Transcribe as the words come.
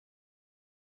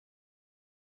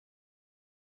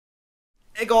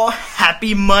They go,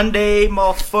 happy Monday,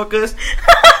 motherfuckers.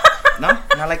 No,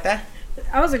 not like that.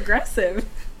 I was aggressive.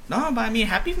 No, but I mean,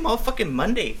 happy motherfucking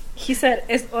Monday. He said,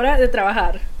 es hora de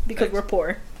trabajar because Thanks. we're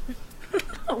poor.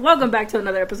 Welcome back to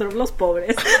another episode of Los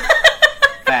Pobres.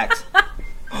 Facts.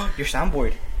 Your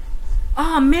soundboard.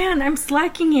 Oh man, I'm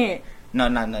slacking it. No.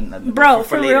 Bro,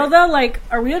 for later. real though, like,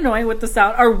 are we annoying with the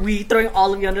sound? Are we throwing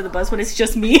all of you under the bus when it's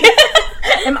just me?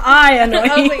 Am I I was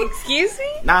annoying? like, excuse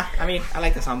me? Nah, I mean, I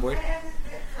like the soundboard.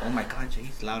 Oh my god, Jay,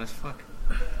 he's loud as fuck.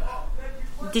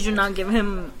 Did you not give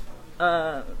him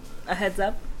a heads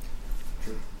up?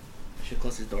 True. I should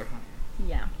close his door, huh?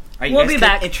 Yeah. Alright, We'll you guys be can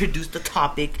back. Introduce the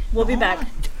topic. We'll be back.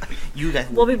 You guys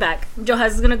We'll be back. Johaz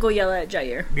is gonna go yell at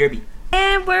Jair. BRB.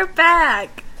 And we're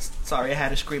back. Sorry, I had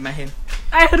to scream at him.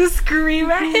 I had to scream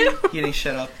at him. He didn't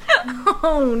shut up.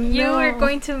 Oh no. You are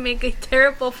going to make a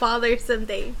terrible father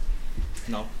someday.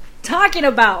 No. Talking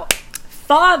about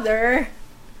father.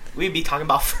 We'd be talking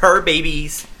about fur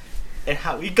babies and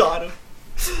how we got them.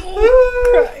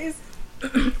 Christ.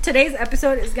 Today's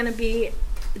episode is going to be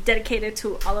dedicated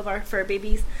to all of our fur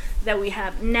babies that we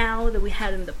have now, that we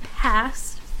had in the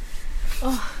past.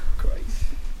 Oh, Christ.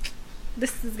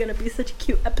 this is going to be such a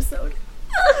cute episode.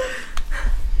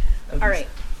 All right.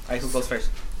 Alright, who goes first?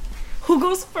 Who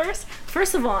goes first?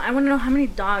 First of all, I want to know how many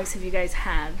dogs have you guys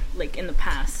had, like, in the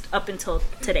past, up until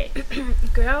today?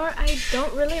 Girl, I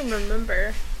don't really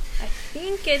remember. I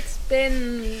think it's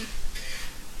been...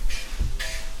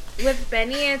 With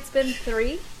Benny, it's been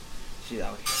 3. She's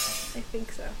out here. I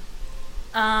think so.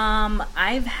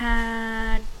 I've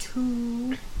had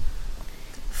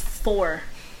 4,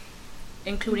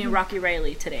 including Rocky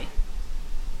Riley today.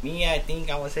 Me, I think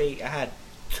I would say I had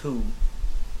 2.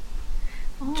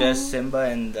 Just Simba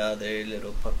and the other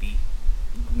little puppy.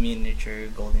 Miniature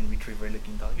golden retriever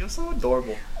looking dog. It was so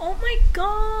adorable. Oh my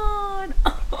god.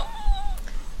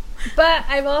 But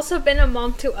I've also been a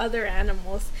mom to other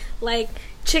animals. Like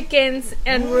chickens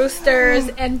and roosters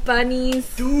and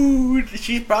bunnies. Dude,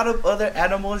 she brought up other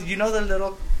animals. You know the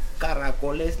little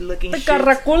caracoles looking The shit?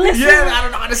 caracoles? Yeah, I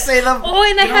don't know how to say them. Oh,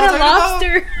 and I You know had what a I'm talking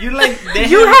about? lobster. You like they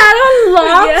You had a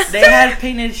lobster? They had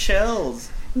painted shells.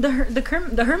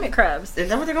 The hermit crabs. Is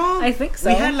that what they're called? I think so.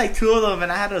 We had like 2 of them, and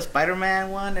I had a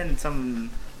Spider-Man one and some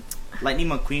Lightning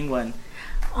McQueen one,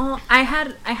 Oh, I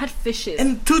had fishes.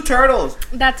 and 2 turtles.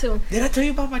 That too. Did I tell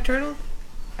you about my turtle?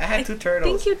 I had 2 I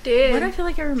turtles. think you did. Why do I feel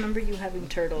like I remember you having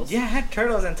turtles? Yeah, I had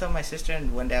turtles until my sister,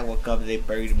 and one day I woke up, they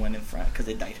buried one in front because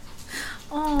they died.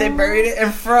 Oh. They buried it in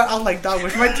front. I was like, dog,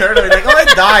 where's my turtle? They're like, oh,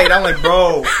 it died. I'm like,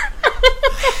 bro,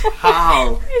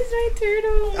 how? It's my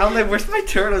turtle. I'm like, where's my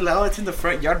turtle? Like, oh, it's in the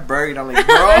front yard buried. I'm like,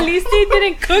 bro. At least they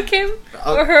didn't cook him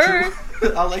or her.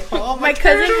 I'm like, oh, My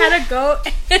cousin had a goat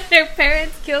and their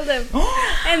parents killed him.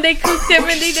 And they cooked him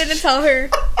and they didn't tell her.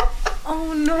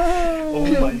 Oh no.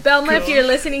 Oh my Belma, if God. you're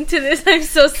listening to this, I'm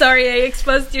so sorry I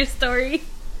exposed your story.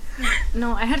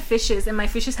 No, I had fishes, and my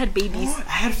fishes had babies.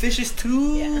 I had fishes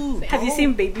too. Yeah. Have you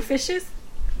seen baby fishes?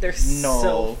 They're No.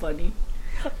 so funny.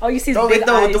 All you see is No, big wait,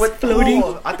 no, eyes the one floating.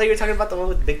 oh, I thought you were talking about the one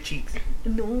with big cheeks.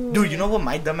 No. Dude, you know what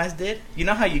my dumbass did? You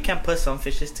know how you can't put some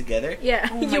fishes together? Yeah,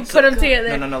 Oh my you put them God.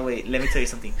 together. No, wait. Let me tell you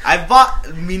something. I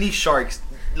bought mini sharks.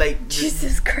 Like,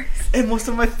 Jesus Christ. and most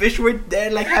of my fish were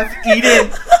dead, like half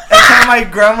eaten. Until my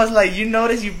grandma's like, you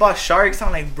notice you bought sharks?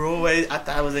 I'm like, bro, I thought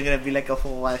I wasn't gonna be like a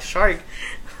full ass shark.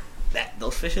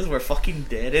 Those fishes were fucking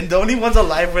dead, and the only ones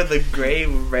alive were the gray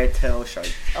red tail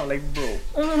sharks. I'm like, bro,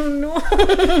 Oh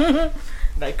no.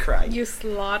 and I cried. You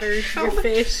slaughtered Oh your my-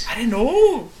 fish. I didn't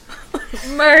know.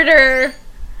 Murder.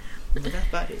 But that's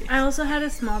about it. I also had a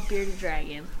small bearded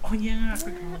dragon. Oh yeah, I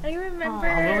forgot. I remember.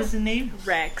 Oh, what was the name?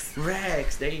 Rex.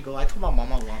 Rex. There you go. I told my mom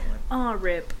I want one. Oh,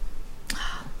 rip.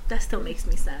 That still makes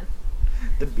me sad.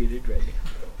 The bearded dragon.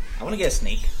 I want to get a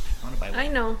snake. I want to buy one. I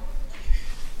know.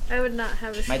 I would not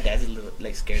have a My dad's a little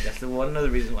like scared. That's one of the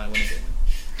reasons why I want to get one,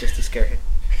 just to scare him.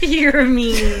 You're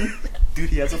mean. Dude,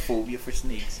 he has a phobia for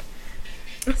snakes.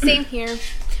 Same here.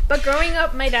 But growing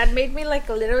up, my dad made me like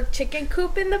a little chicken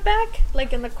coop in the back,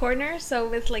 like in the corner, so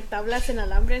with like tablas and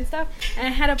alambre and stuff. And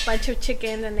I had a bunch of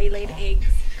chickens and they laid eggs.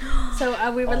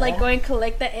 So we would like go and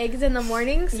collect the eggs in the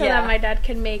morning so Yeah. that my dad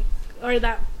can make, or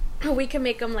that we can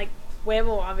make them like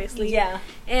huevo, obviously. Yeah.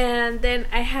 And then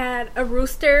I had a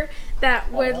rooster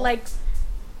that would like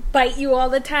bite you all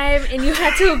the time, and you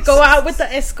had to go out with the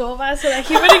escoba so that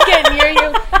he wouldn't get near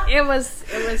you. It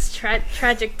was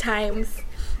tragic times.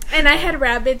 And I had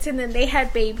rabbits, and then they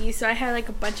had babies, so I had like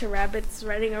a bunch of rabbits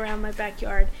running around my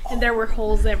backyard, and there were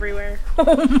holes everywhere. Oh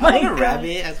I my want a god.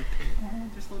 rabbit as a pet. Oh,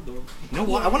 they're so adorable. You know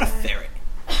what? I want a ferret.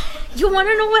 You want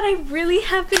to know what I really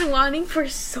have been wanting for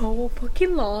so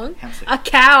fucking long? Hamster. A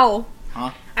cow.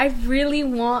 Huh? I really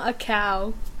want a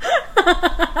cow.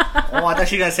 Oh, I thought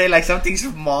she was gonna say like something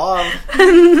small.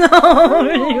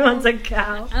 No, he wants a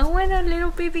cow. I want a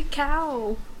little baby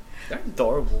cow. They're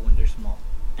adorable when they're small.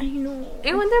 I know.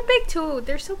 And when they're big too,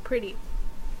 they're so pretty.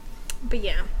 But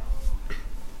yeah.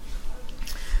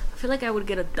 I feel like I would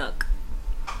get a duck,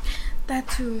 That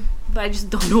too. but I just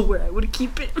don't know where I would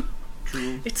keep it.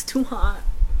 True. It's too hot.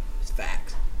 It's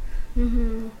facts.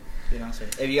 Mm-hmm. You know what I'm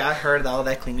saying? If you guys heard all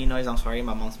that clingy noise, I'm sorry.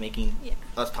 My mom's making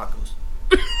us tacos.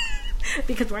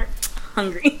 Because we're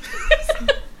hungry.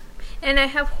 And I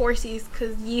have horsies,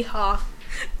 cause yeehaw.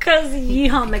 Cause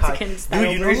yeehaw Mexican style.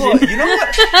 Dude, you know what?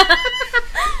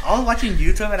 I was watching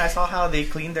YouTube and I saw how they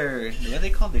clean their, what are they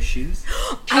called? Their shoes?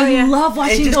 I yeah. love It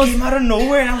watching just those. came out of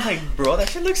nowhere and I was like, bro, that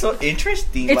shit looks so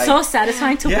interesting. It's like, so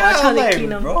satisfying to yeah, watch how I'm they like, clean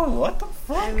them. bro, what the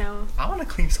fuck? I know. I want to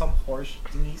clean some horse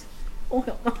thingies. Oh,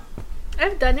 hell no.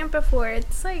 I've done it before.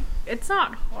 It's like, it's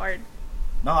not hard.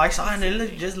 No, I saw it and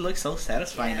it just looked so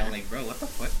satisfying. I'm like, bro, what the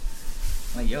fuck?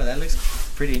 I'm like, yo, that looks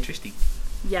pretty interesting.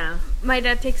 Yeah. My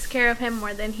dad takes care of him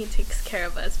more than he takes care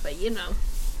of us, but you know.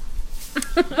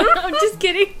 I'm just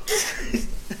kidding.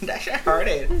 That shit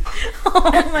hurted.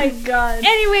 Oh my god.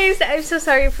 Anyways, I'm so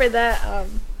sorry for that.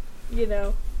 You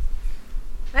know,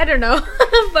 I don't know,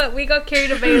 but we got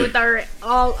carried away with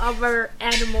all of our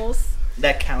animals,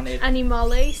 That counted.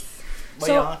 animales. But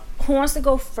So, yeah, who wants to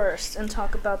go first and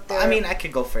talk about their... I mean, I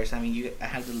could go first. I mean, I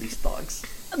have the least dogs.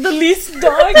 the least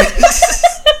dog?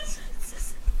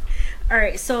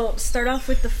 Alright, so start off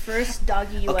with the first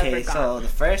doggy you ever Okay, got. so the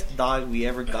first dog we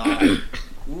ever got.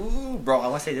 Ooh, bro, I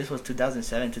want to say this was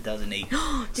 2007, 2008.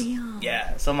 Damn.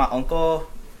 Yeah, so my uncle,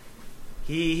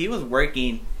 he was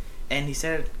working, and he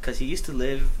said, because he used to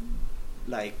live,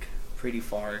 like, pretty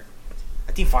far.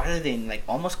 I think farther than, like,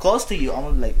 almost close to you,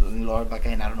 almost, like, Laura Baca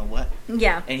and I don't know what.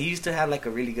 Yeah. And he used to have, like, a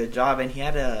really good job, and he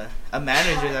had a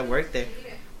manager that worked there.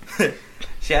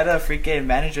 She had a freaking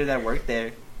manager that worked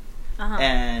there, Uh-huh.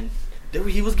 and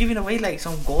he was giving away, like,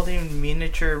 some golden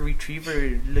miniature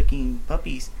retriever-looking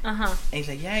puppies. Uh-huh. And he's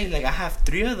like, yeah, he's like, I have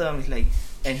 3 of them. He's like,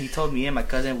 and he told me and my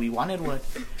cousin we wanted one.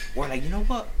 We're like, you know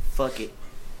what? Fuck it.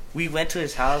 We went to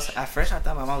his house. At first, I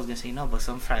thought my mom was gonna say no, but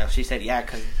some Friday she said yeah,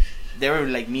 cause they were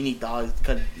like mini dogs.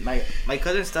 Cause my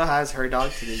cousin still has her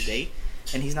dog to this day,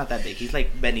 and he's not that big. He's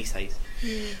like Benny size.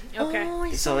 Okay. Oh,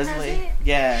 he So still it's has like it?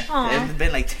 yeah, Aw. it's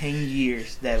been like 10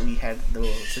 years that we had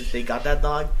since they got that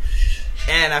dog.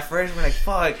 And at first we're like,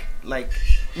 fuck, like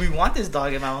we want this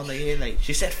dog, and my mom like, hey, like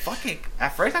she said, fuck it.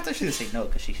 At first I thought she would say no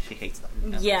because she hates dogs. You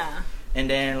know? Yeah. And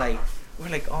then like we're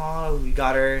like, oh, we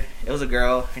got her. It was a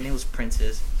girl. Her name was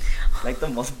Princess. Like the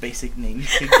most basic name you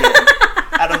could get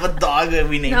out of a dog, and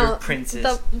we named her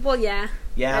Princess. Well, yeah.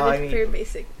 Yeah, That I is mean, very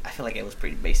basic. I feel like it was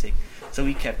pretty basic. So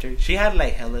we kept her. She had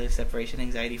like hella separation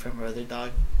anxiety from her other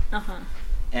dog. Uh-huh.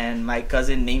 And my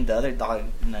cousin named the other dog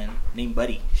named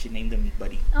Buddy. She named him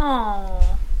Buddy.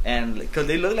 Oh. And like, cause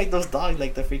they look like those dogs,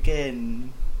 like the freaking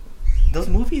those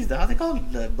movies. How's they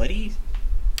called? The Buddies.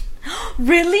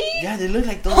 Really? Yeah, they look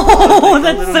like those. Oh, dogs,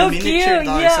 like that's the so little miniature cute,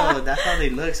 dogs. yeah. So that's how they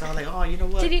look. So I was like, oh, you know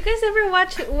what? Did you guys ever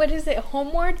watch, what is it,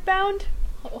 Homeward Bound?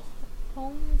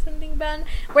 Home something bound?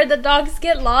 Where the dogs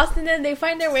get lost and then they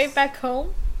find their way back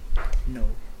home? No.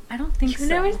 I don't think You so.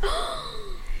 never...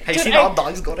 Have you Dude, seen I- all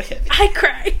dogs go to heaven? I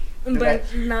cry.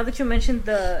 But now that you mentioned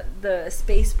the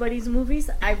Space Buddies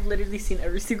movies, I've literally seen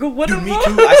every single one Dude, of me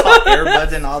them. too. I saw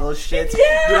Airbuds and all those shits.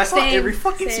 Yeah. Dude, I saw Same, every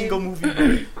fucking same. single movie.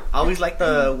 Bro. I always liked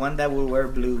the one that would wear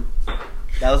blue.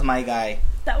 That was my guy.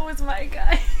 That was my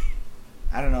guy.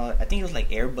 I don't know. I think it was like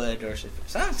Airbud or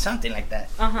something like that.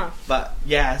 Uh-huh. But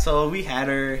yeah, so we had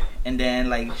her, and then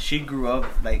like she grew up.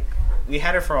 Like we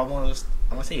had her for almost,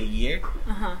 I want to say, a year,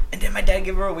 Uh-huh. and then my dad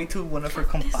gave her away to one of her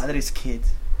compadre's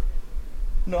kids.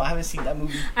 No, I haven't seen that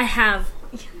movie. I have.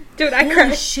 Dude, I Holy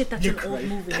cried. shit, that's You an old cried.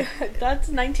 movie. That's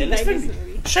 1990s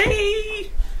movie.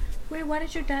 Shady. Wait, why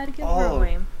did your dad give her Oh,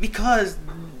 away? because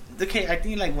okay, I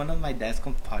think like one of my dad's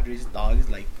compadre's dogs,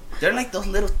 like they're like those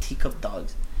little teacup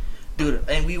dogs, dude.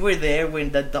 And we were there when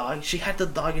the dog, she had the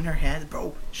dog in her hands,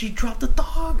 bro. She dropped the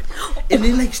dog, and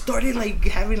then like started like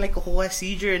having like a whole ass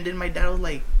seizure. And then my dad was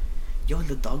like, "Yo, is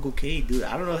the dog okay, dude?"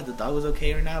 I don't know if the dog was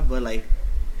okay or not, but like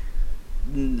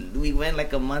we went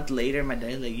like a month later. My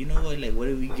dad's like, "You know what? Like, what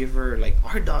if we give her like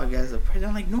our dog as a present?"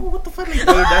 I'm like, "No, what the fuck? Like, dude,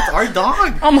 that's our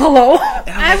dog." Hello? And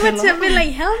I I'm would like, tell me "Hello?" like,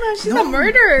 hell no, she's No, a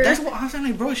murderer. That's what I'm saying.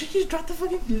 Like, bro, she just dropped the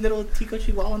fucking little Tico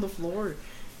Chihuahua on the floor,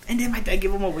 and then my dad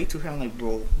gave him away to her. I'm like,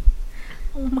 bro,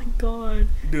 Oh my god.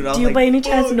 dude. I was Do you like, by any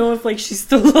chance fuck. know if like she's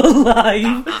still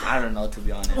alive? I don't know, to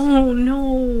be honest. Oh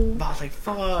no. But I was like,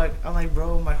 fuck. I'm like,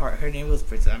 bro, my heart. Her name was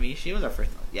Princess. I mean, she was our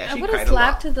first. Yeah, I she would cried have a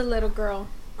lot. slapped the little girl.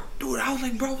 Dude, I was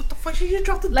like, bro, what the fuck? She just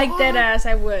dropped the Like dog. dead ass,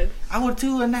 I would. I would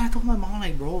too, and then I told my mom,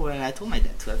 like, bro, and I told my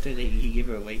dad too after he gave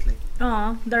her away. Like,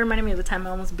 Aw, that reminded me of the time I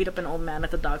almost beat up an old man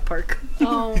at the dog park.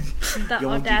 Oh, the You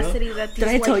won't do audacity that these Did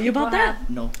I white tell you people about that? have.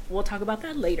 no. We'll talk about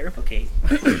that later. Okay.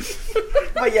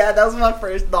 But yeah, that was my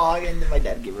first dog, and then my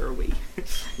dad gave her away.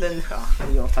 Then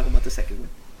we don't talk about the second one.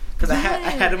 Because I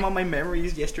had him on my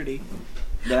memories yesterday.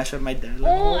 Then I showed my dad.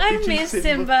 Like, Oh, I did you miss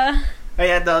Simba. Oh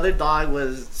yeah, the other dog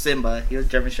was Simba. He was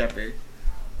German Shepherd.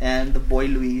 And the boy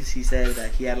Luis, he said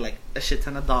that he had like a shit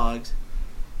ton of dogs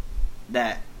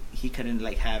that he couldn't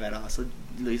like have at all. So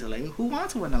Luis was like, "Who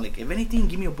wants one?" I'm like, "If anything,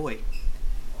 give me a boy."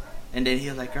 And then he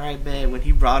was like, "Alright, man." When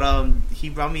he brought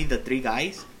me the 3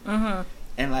 guys, Mm-hmm.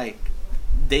 and like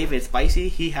David Spicy,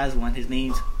 he has one. His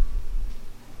name's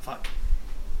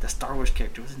the Star Wars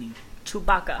character. What's his name?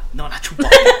 Chewbacca. No, not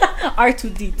Chewbacca.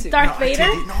 R2D2. Darth No, Vader?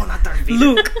 R2D No, not Darth Vader.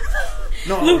 Luke.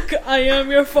 No, Luke, I am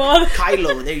your father.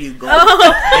 Kylo. There you go.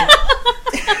 Oh.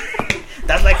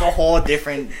 That's like a whole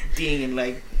different thing. And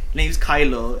like, name's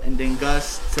Kylo, and then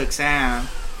Gus took Sam,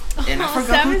 and I Oh,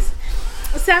 forgot.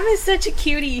 Sam is such a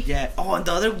cutie. Yeah. Oh, and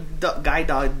the other guy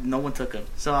dog, no one took him.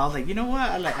 So I was like, you know what?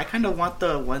 I kind of want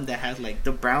the one that has like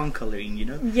the brown coloring, you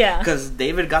know? Yeah. Because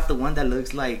David got the one that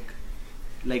looks like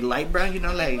light brown, you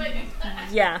know, like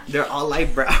Yeah. they're all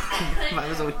light brown. I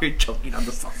was over here choking on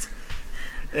the sauce,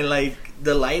 and like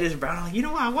the light is brown. I'm like, you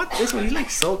know what? I want this one. He's like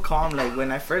so calm. Like when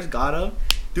I first got him,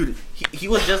 dude, he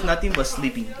was just nothing but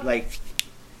sleeping. Like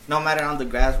no matter on the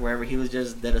grass, wherever, he was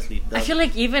just dead asleep. I feel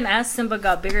like even as Simba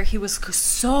got bigger, he was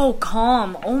so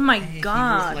calm. Oh my He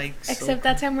god. was, like, so Except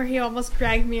that time where he almost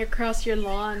dragged me across your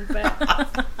lawn,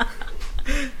 but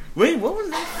Wait, what was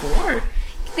that for?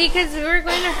 because we were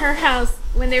going to her house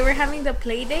when they were having the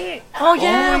play date. Oh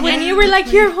yeah. Oh, when And you were like,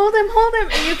 here, hold him,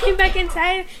 and you came back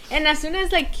inside, and as soon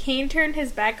as like Kane turned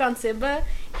his back on Simba,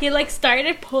 he like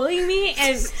started pulling me,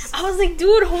 and I was like,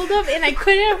 dude, hold up, and I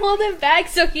couldn't hold him back,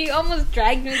 so he almost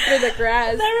dragged me through the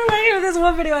grass. That reminds me of this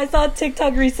one video I saw on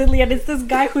TikTok recently, and it's this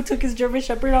guy who took his German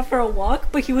Shepherd out for a walk,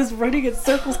 but he was running in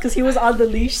circles because he was on the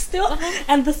leash still,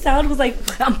 and the sound was like,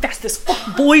 "I'm fast as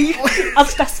fuck, boy! I'm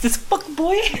fast as fuck,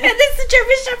 boy!" And it's the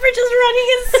German Shepherd just running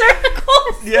in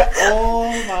circles. Yeah. Oh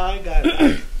my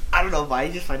god. I don't know, but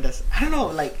I just find that. I don't know.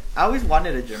 Like I always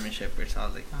wanted a German Shepherd, so I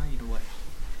was like, oh, you know what?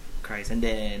 Christ. And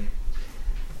then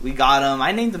we got him.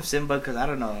 I named him Simba because I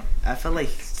don't know. I felt like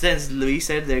since Luis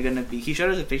said they're gonna be, he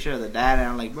showed us a picture of the dad, and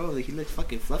I'm like, bro, he looks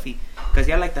fucking fluffy because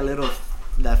he had like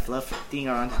that fluff thing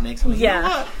around his neck. So I'm like, Yeah.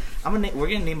 you know what? We're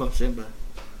gonna name him Simba.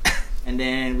 And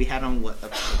then we had him like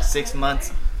 6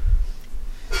 months.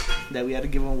 That we had to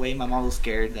give him away. My mom was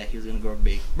scared that he was gonna grow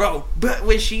big, bro. But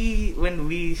when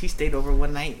he stayed over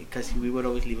one night, because we would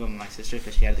always leave him with my sister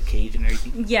because she had the cage and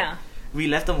everything. Yeah. We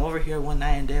left him over here one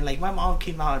night, and then like my mom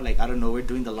came out like I don't know, we're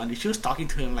doing the laundry. She was talking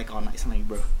to him like all night. So I'm like,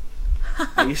 bro,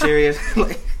 are you serious?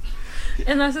 Like,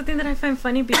 And that's the thing that I find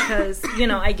funny because, you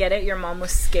know, I get it. Your mom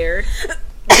was scared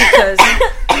because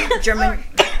German.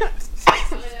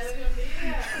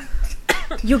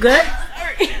 You good?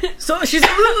 So she's.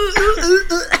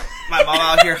 my mom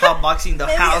out here hotboxing the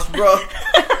house, bro,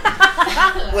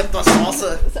 with the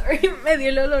salsa. Sorry, me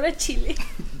dio el olor a chile.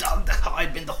 Dog, that's how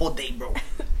I've been the whole day, bro.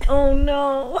 Oh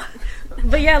no.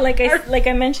 But yeah, like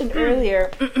I mentioned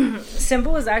earlier, Simba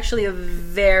was actually a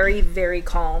very, very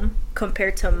calm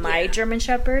compared to my German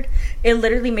Shepherd. It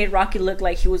literally made Rocky look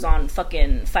like he was on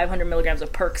fucking 500 milligrams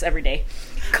of perks every day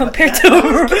compared to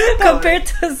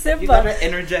He's Simba. not an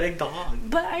energetic dog.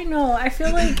 But I know, I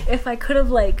feel like if I could have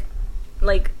like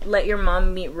let your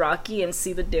mom meet Rocky and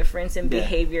see the difference in Yeah.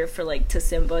 behavior for like to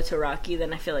Simba to Rocky,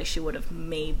 then I feel like she would have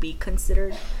maybe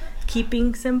considered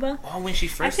keeping Simba. Oh, when she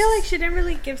first. I feel like she didn't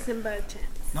really give Simba a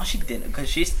chance. No, she didn't, because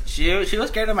she was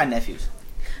scared of my nephews.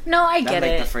 No, I That's get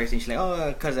like it. the first thing. She's like, oh,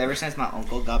 because ever since my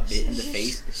uncle got bit in the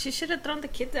face. She should have thrown the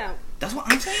kids out. That's what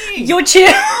I'm saying. Yo, chill.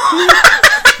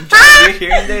 You're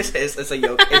hearing this? It's a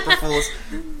joke. April Fools.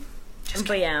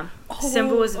 But yeah,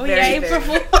 Simba was very, yeah, very.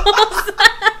 April Fools.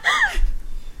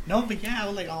 No, but yeah, I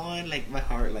was like, oh, and like my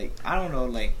heart, like I don't know,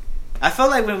 like I felt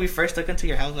like when we first took him to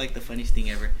your house, like the funniest thing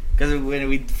ever. Because when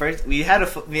we had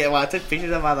when I took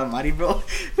pictures of Adamari, bro,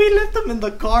 we left him in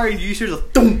the car and you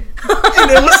just boom,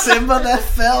 and it was Simba that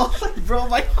fell. Like, bro,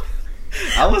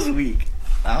 I was weak.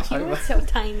 I was He sorry was about so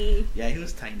tiny. Yeah, he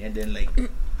was tiny, and then like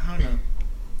I don't know.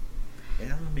 Yeah,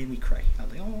 that one made me cry. I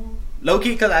was like, oh, low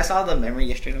key, because I saw the memory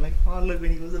yesterday. I'm like, oh, look,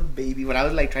 when he was a baby. When I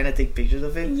was like trying to take pictures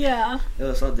of him, Yeah. it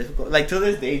was so difficult. Like to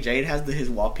this day, Jade has his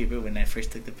wallpaper. When I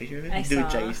first took the picture of him, I dude, saw.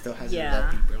 Jade still has Yeah.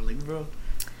 his wallpaper. I'm like, bro.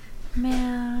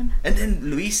 Man. And then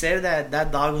Luis said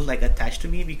that dog was like attached to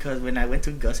me because when I went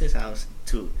to Gus's house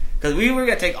to Because we were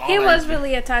gonna take all. He that was shit.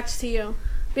 really attached to you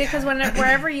because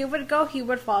wherever you would go, he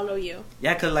would follow you.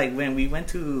 Yeah, because like when we went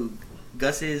to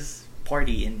Gus's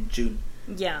party in June,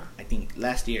 Yeah. I think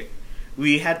last year,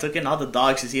 we had taken all the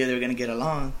dogs to see if they were gonna get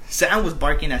along. Sam was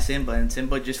barking at Simba, and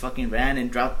Simba just fucking ran and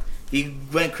dropped. He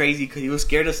went crazy because he was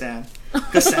scared of Sam.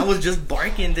 Because Sam was just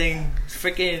barking, then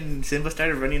freaking Simba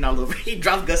started running all over. He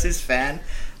dropped Gus's fan.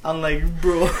 I'm like,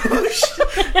 bro.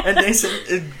 And then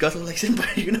Gus was like, Simba,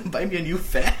 are you gonna buy me a new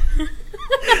fan?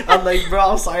 I'm like,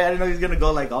 bro, I'm sorry. I didn't know he was gonna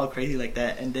go like all crazy like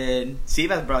that. And then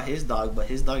Sivas brought his dog, but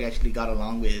his dog actually got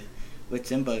along with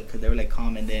Simba because they were like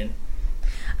calm. And then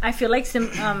I feel like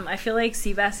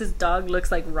Seabass's dog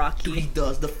looks like dude, he Rocky.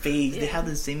 does the face. They have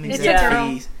the same It's exact a girl.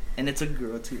 face, and it's a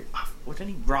girl too. What's her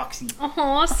name? Roxy.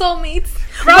 Oh, soulmates.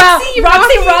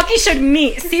 Rocky should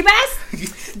meet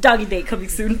Seabass. Doggy date coming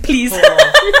soon, please.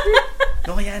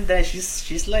 No, yeah, and then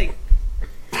she's like,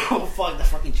 oh fuck, the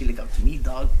fucking chili got to me,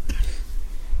 dog.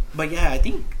 But yeah, I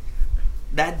think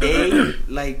that day,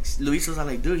 like Luis was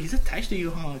like, dude, he's attached to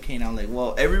you, huh? Okay, and I'm like,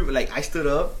 well, I stood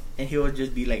up and he would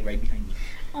just be like right behind me.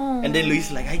 And then Luis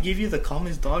was like, I give you the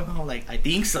calmest dog. I'm like, I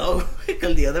think so,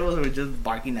 because the other ones were just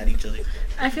barking at each other.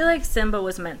 I feel like Simba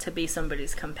was meant to be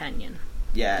somebody's companion.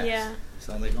 Yeah. Yeah.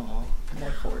 So I'm like, oh, my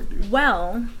heart, dude.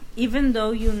 Well, even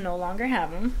though you no longer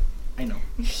have him, I know.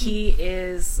 he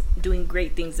is doing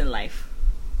great things in life.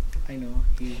 I know.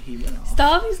 He went off.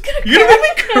 Stop. He's gonna You made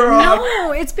me cry.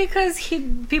 No, it's because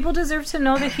people deserve to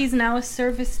know that he's now a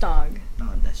service dog. No,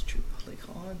 that's true. I was like,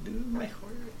 oh, dude, my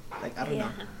heart. Like, I don't know.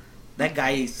 Yeah. That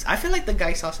guy, I feel like the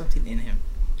guy saw something in him.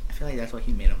 I feel like that's why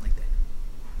he made him like that.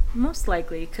 Most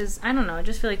likely, because I don't know. I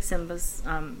just feel like Simba's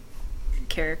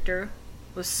character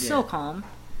was so Yeah. calm.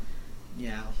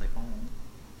 Yeah, I was like,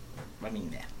 oh. I mean,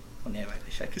 yeah. Whenever I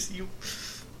wish I could see you.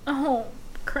 Oh,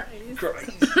 Christ.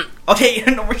 Okay,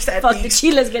 no more sad Fuck, the things.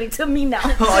 chila's getting to me now.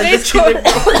 Oh, Today's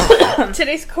the chili-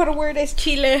 Today's code word is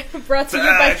Chile, brought to you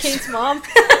by Facts. Kate's mom.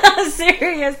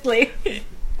 Seriously.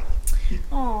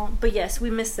 Oh, but yes, we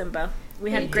miss Simba.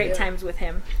 We had We great do. times with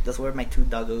him. Those were my two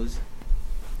doggos.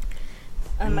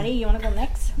 Marie, you want to go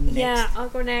next? Yeah, I'll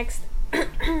go next.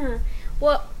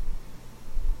 Well,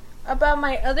 about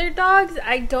my other dogs,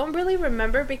 I don't really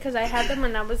remember because I had them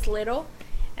when I was little.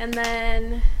 And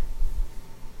then,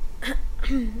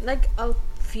 like, a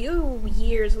few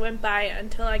years went by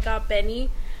until I got Benny.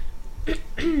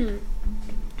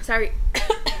 Sorry.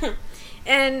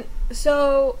 And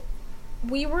so,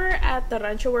 we were at the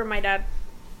rancho where my dad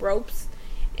ropes.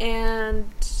 And,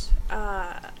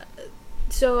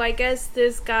 so I guess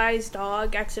this guy's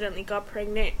dog accidentally got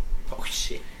pregnant. Oh,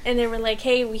 shit. And they were like,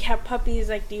 hey, we have puppies,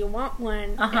 like, do you want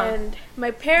one? Uh-huh. And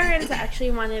my parents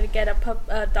actually wanted to get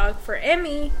a dog for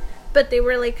Emmy, but they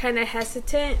were, like, kind of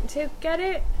hesitant to get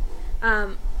it.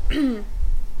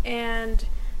 And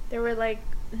they were like,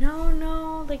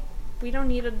 no, like, we don't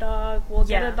need a dog. We'll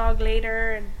get Yeah. a dog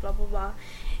later, and blah, blah, blah.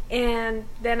 And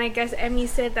then I guess Emmy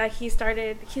said that he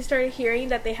started hearing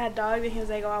that they had dogs, and he was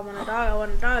like, oh, I want a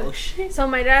dog. Oh, shit. So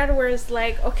my dad was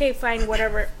like, okay, fine,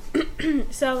 whatever.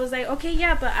 So I was like, okay,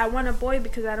 yeah, but I want a boy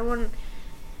because I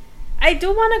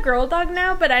do want a girl dog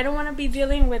now, but I don't want to be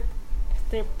dealing with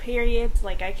their periods.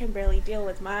 Like, I can barely deal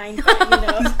with mine, but, you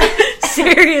know.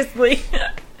 Seriously.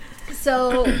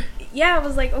 So, yeah, I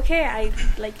was like, okay,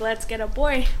 let's get a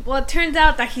boy. Well, it turns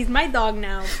out that he's my dog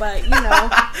now, but, you know.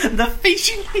 The face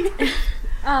you made.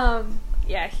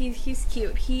 Yeah, he's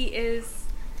cute. He is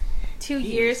 2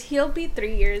 He years. is. He'll be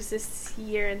 3 years this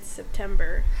year in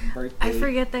September. Birthday. I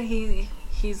forget that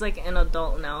he's like an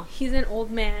adult now. He's an old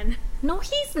man. No,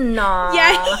 he's not.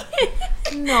 Yeah.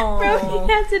 No. Bro,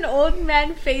 he has an old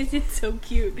man face. It's so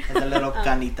cute. The little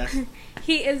canitas.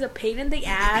 He is a pain in the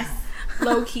ass,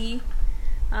 low key.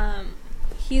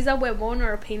 He's a huevon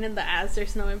or a pain in the ass.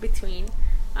 There's no in between.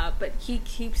 But he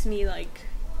keeps me like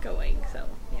going. So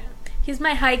yeah, he's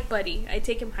my hike buddy. I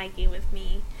take him hiking with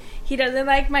me. He doesn't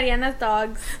like Mariana's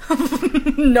dogs.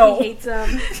 No. He hates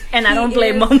them. And I He don't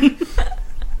blame is- him.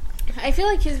 I feel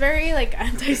like he's very like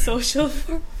antisocial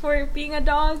for being a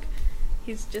dog.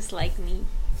 He's just like me.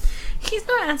 He's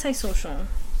not antisocial.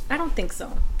 I don't think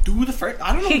so. Dude,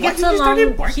 I don't know He why gets he started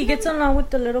along. barking. He gets along with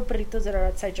the little perritos that are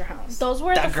outside your house. Those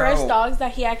were That the first girl. dogs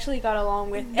that he actually got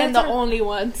along with, That's and the what- only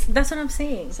ones. That's what I'm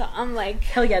saying. So I'm like,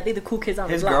 Hell yeah, they the cool kids on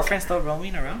His the block. girlfriend still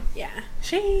roaming around? yeah.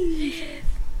 Sheesh.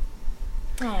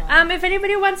 Aw. If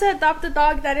anybody wants to adopt a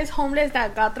dog that is homeless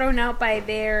that got thrown out by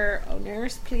their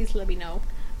owners, please let me know.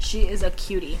 She is a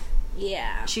cutie.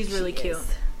 Yeah, She's really she cute.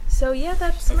 is. So yeah,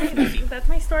 that's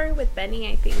my story with Benny.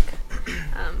 I think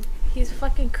he's a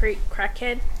fucking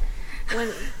crackhead.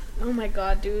 Oh my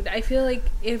god, dude! I feel like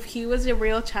if he was a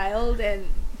real child and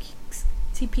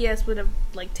CPS would have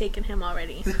like taken him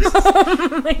already.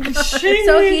 Oh my god.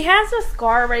 So he has a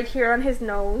scar right here on his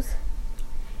nose,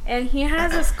 and he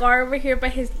has a scar over here by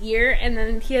his ear, and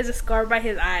then he has a scar by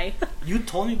his eye. You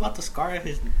told me about the scar of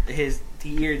his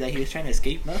ear that he was trying to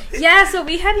escape, no? Yeah, so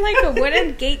we had like a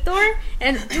wooden gate door,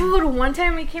 and dude, one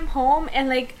time we came home and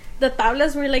like the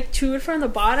tablas were like chewed from the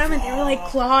bottom, and they were like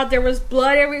clawed. There was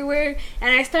blood everywhere, and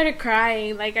I started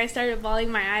crying. Like I started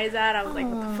bawling my eyes out. I was like,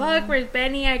 "What the fuck? Where's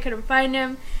Benny? I couldn't find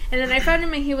him." And then I found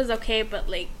him, and he was okay, but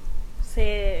like,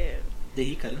 Did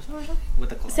he cut himself or something? With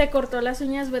the claw? se cortó las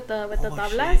uñas with the Oh,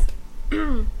 tablas.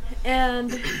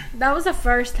 And that was the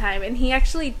first time, and he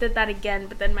actually did that again,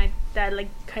 but then my dad like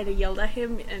kind of yelled at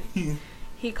him, and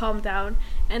he calmed down.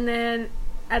 And then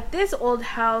at this old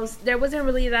house there wasn't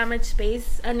really that much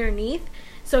space underneath,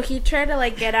 so he tried to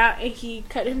like get out, and he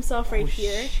cut himself right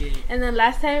here. Shit. And then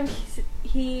last time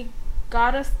he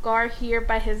got a scar here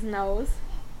by his nose,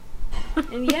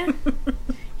 and yeah,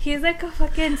 he's like a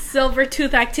fucking silver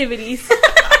tooth activities.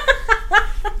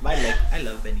 I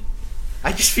love Benny.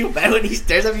 I just feel bad when he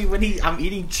stares at me when I'm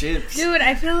eating chips. Dude,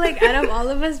 I feel like out of all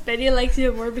of us, Benny likes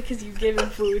you more because you give him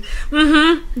food.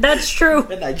 Mm-hmm. That's true.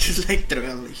 And I just like throw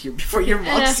him like here before your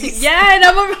mom sees. Yeah, and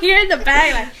I'm over here in the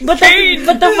back like,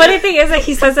 But the funny thing is that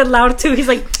he says it loud too. He's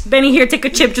like, Benny, here, take a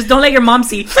chip. Just don't let your mom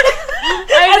see.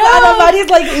 I know. Everybody's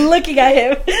like looking at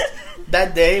him.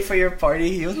 That day for your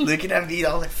party, he was looking at me.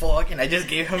 I was like, fuck. And I just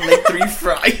gave him like 3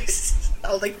 fries.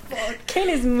 I was like, fuck. Kane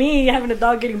is me having a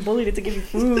dog getting bullied into giving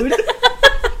food.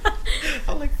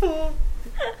 I'm like, fuck.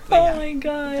 Oh my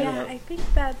god. Yeah, I think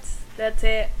that's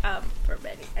it for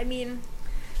Benny. I mean,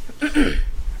 let's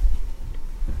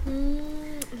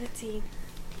see.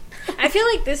 I feel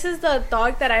like this is the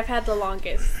dog that I've had the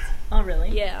longest. Oh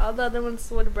really? Yeah, all the other ones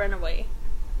would run away.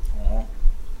 Oh.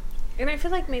 And I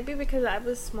feel like maybe because I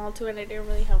was small too and I didn't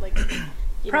really have like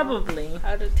you Probably. know,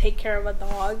 how to take care of a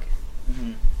dog.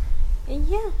 Mm-hmm. And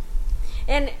yeah.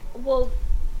 And well,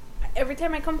 every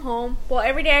time I come home,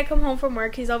 every day I come home from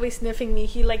work, he's always sniffing me.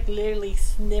 He like literally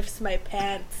sniffs my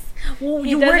pants. Well, He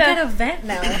you work doesn't- at a vet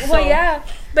now. Well, yeah,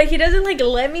 but he doesn't like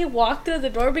let me walk through the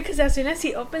door because as soon as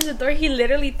he opens the door, he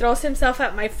literally throws himself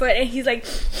at my foot and he's like,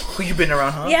 Who you been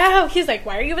around, huh? yeah, he's like,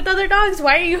 why are you with other dogs?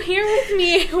 Why are you here with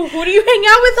me? Who do you hang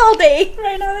out with all day?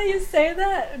 Right now that you say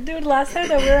that, dude, last time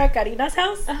that we were at Karina's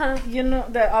house, you know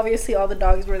that obviously all the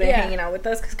dogs were there Yeah. hanging out with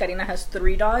us because Karina has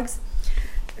 3 dogs.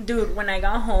 Dude, when I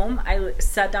got home, I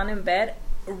sat down in bed.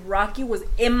 Rocky was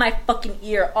in my fucking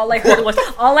ear. All I heard was,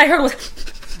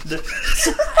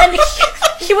 and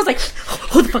he was like,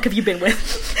 "Who the fuck have you been with?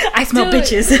 I smell Dude,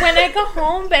 bitches." when I go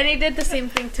home, Benny did the same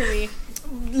thing to me.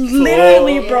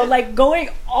 Literally, bro, like going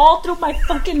all through my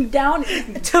fucking down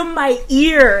to my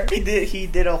ear. He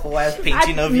did a whole ass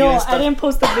painting of you No, and stuff. I didn't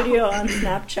post the video on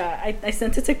Snapchat. I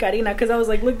sent it to Karina because I was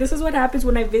like, look, this is what happens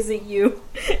when I visit you.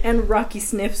 And Rocky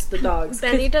sniffs the dogs.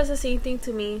 Benny does the same thing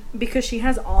to me. Because she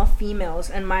has all females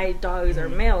and my dogs are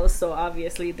males, so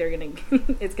obviously they're gonna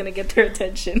it's gonna get their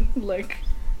attention. Look.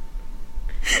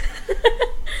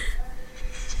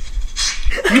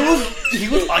 He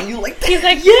was on you like that. He's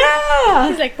like, Yeah!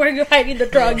 he's like, where are you hiding the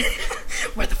drugs?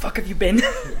 Where the fuck have you been?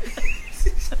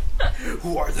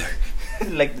 Who are there?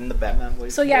 Like in the Batman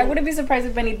voice. So yeah, I wouldn't be surprised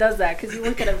if Benny does that because you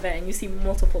work at a vet and you see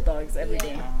multiple dogs every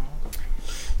day.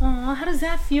 Aw, how does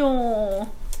that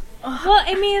feel? Well,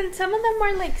 I mean, some of them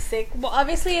were like sick. Well,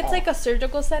 obviously it's like a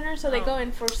surgical center, so they go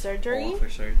in for surgery. Oh, for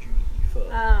surgery.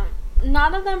 Fuck.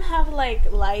 None of them have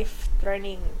like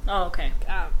life-threatening. Oh, okay.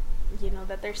 You know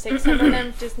that they're sick. Some of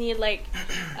them just need like,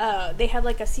 they have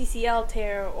like a CCL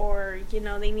tear, or you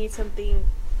know they need something.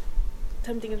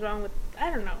 Something is wrong with, I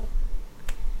don't know.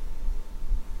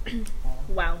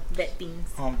 Wow, vet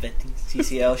things. Vetting.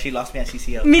 CCL. She lost me at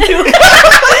CCL. Me too.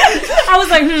 I was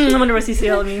like, I wonder what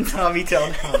CCL means. Me too.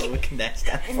 What can that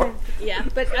stand for? Yeah,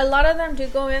 but a lot of them do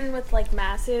go in with like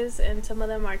masses, and some of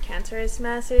them are cancerous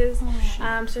masses.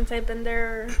 Since I've been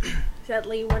there,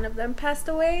 sadly one of them passed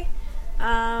away.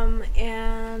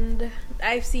 And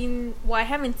I've seen, well, I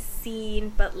haven't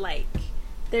seen, but like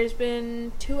there's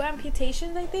been 2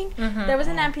 amputations, I think. There was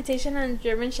an amputation on a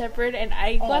German Shepherd, and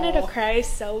I wanted to cry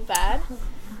so bad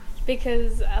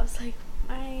because I was like,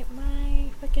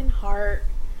 my fucking heart.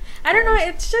 I don't know,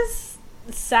 it's just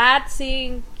sad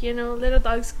seeing, you know, little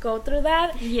dogs go through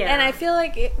that. Yeah. And I feel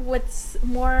like what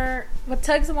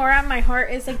tugs more at my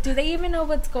heart is like, do they even know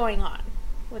what's going on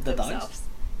with The themselves? dogs?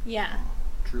 Yeah.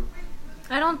 True.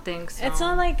 I don't think so. It's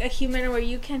not like a human where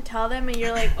you can tell them and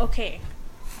you're like, okay,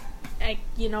 I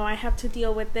have to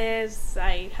deal with this.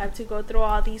 I have to go through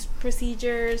all these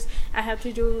procedures. I have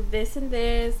to do this and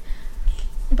this.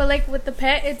 But like with the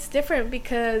pet, it's different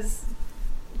because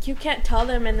you can't tell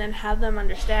them and then have them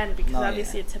understand because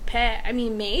obviously it's a pet. I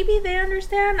mean, maybe they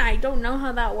understand. I don't know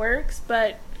how that works,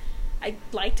 but I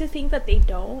like to think that they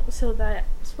don't. So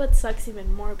that's what sucks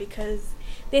even more because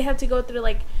they have to go through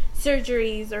like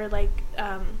surgeries or like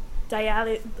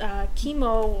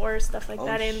chemo or stuff like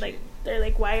that, and like they're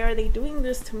like, why are they doing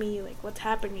this to me? Like, what's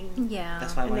happening? Yeah,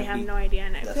 that's why and they have no idea,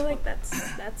 and I feel like that's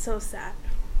so sad.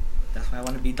 That's why I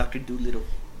want to be Dr. Doolittle.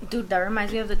 Dude, that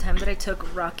reminds me of the time that I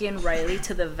took Rocky and Riley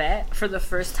to the vet for the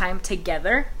first time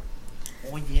together.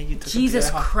 Oh yeah, you took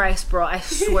Jesus them to Christ, bro! I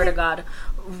swear to God,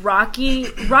 Rocky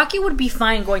would be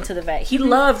fine going to the vet. He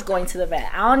loved going to the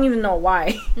vet. I don't even know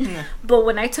why. But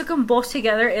when I took them both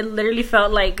together, it literally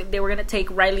felt like they were gonna take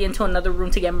Riley into another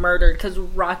room to get murdered because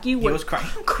Rocky would was crying.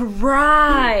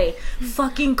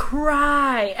 fucking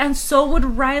cry, and so would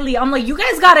Riley. I'm like, you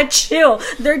guys gotta chill.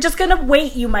 They're just gonna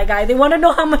weight you, my guy. They want to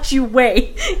know how much you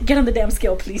weigh. Get on the damn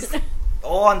scale, please.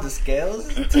 Oh, on the scales.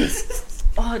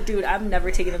 Oh, dude, I'm never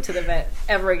taking them to the vet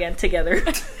ever again together.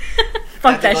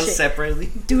 Fuck that shit. Separately.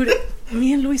 Dude,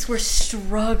 me and Luis were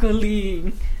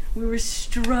struggling. We were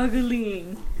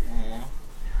struggling. Aww.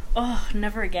 Oh,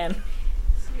 never again.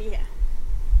 Yeah.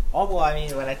 Oh, well, I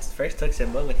mean, when I first took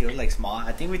Simba when he was like small,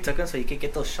 I think we took him so he could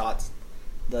get those shots.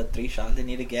 The 3 shots they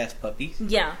need to get as puppies.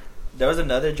 Yeah. There was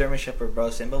another German Shepherd,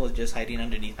 bro. Simba was just hiding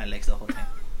underneath my legs the whole time.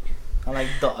 I'm like,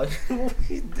 dog.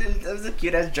 That was a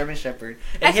cute ass German Shepherd.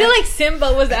 And I feel like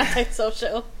Simba was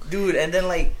antisocial. Dude, and then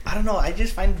like, I don't know, I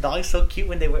just find dogs so cute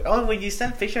when they wear. Oh, when you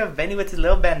sent a picture of Benny with his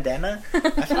little bandana, I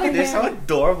feel like they're so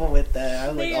adorable with that. I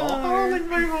was like, oh, like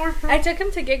my boyfriend. I took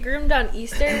him to get groomed on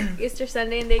Easter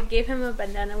Sunday, and they gave him a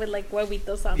bandana with like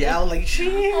huevitos on it. Yeah, I was like,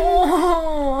 shit.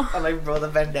 Oh. I'm like, bro, the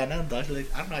bandana and dogs,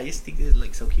 like, I don't know, I just think it's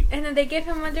like so cute. And then they gave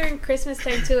him one during Christmas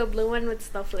time too, a blue one with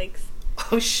snowflakes.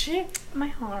 Oh shit. My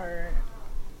heart.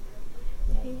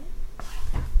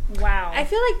 Wow. I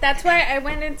feel like that's why I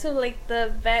went into like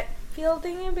the vet field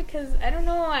thing because I don't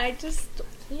know, I just,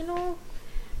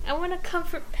 I want to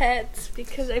comfort pets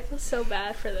because I feel so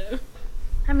bad for them.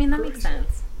 I mean, that makes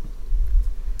sense.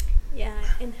 Yeah,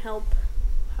 and help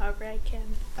however I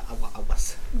can. The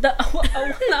awa-awas.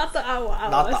 Not the awa.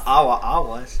 Not the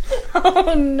awa-awas.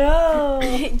 Oh no.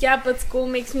 Yeah, but school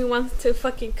makes me want to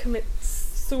fucking commit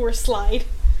sewer slide.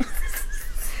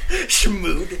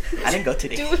 Schmood. I didn't go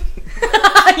today. Dude.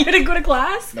 You didn't go to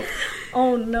class? Nope.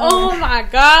 Oh no. Oh my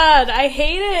god, I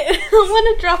hate it. I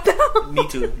want to drop out. Me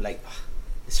too. Like,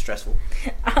 it's stressful.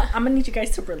 I'm gonna need you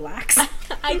guys to relax.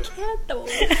 I can't though.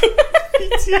 Me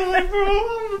too, like,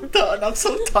 bro. I'm done. I'm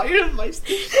so tired of my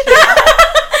stuff.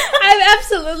 I've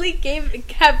absolutely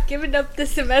have given up the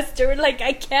semester. Like,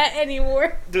 I can't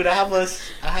anymore. Dude, I have a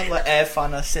F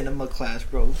on a cinema class,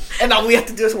 bro. And all we have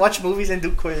to do is watch movies and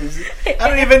do quizzes. I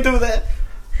don't even do that.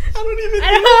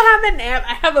 I don't have an F.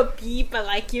 I have a B, but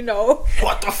like,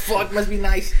 What the fuck? Must be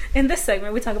nice. In this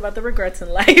segment, we talk about the regrets in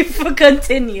life.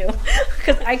 Continue.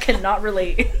 Because I cannot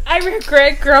relate. I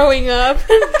regret growing up.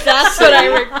 That's what I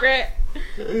regret.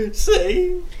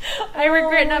 Same. I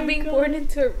regret not being born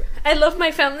into... I love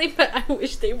my family, but I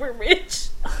wish they were rich.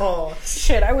 Oh.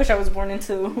 Shit, I wish I was born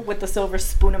with the silver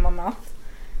spoon in my mouth.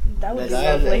 That would be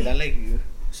lovely. Is that like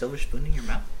silver spoon in your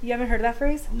mouth? You haven't heard that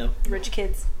phrase? No. Rich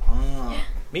kids. Oh.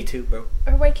 Me too, bro.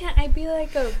 Or why can't I be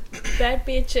like a bad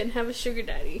bitch and have a sugar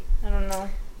daddy? I don't know.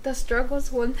 The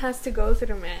struggles one has to go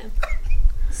through, man.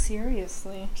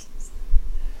 Seriously.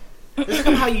 Look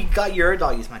at how you got your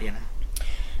doggies, Mariana.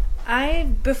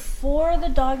 Before the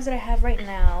dogs that I have right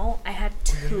now, I had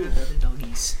 2. The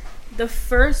doggies. The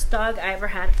first dog I ever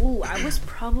had, I was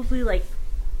probably like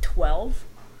 12.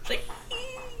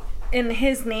 And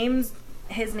his name was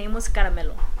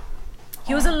Caramelo.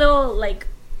 He was a little like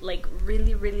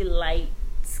really, really light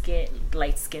skin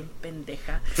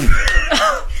pendeja.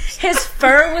 His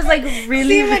fur was like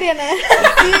really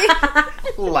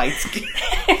light skin.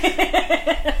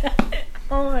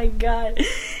 Oh my god.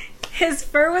 His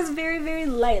fur was very, very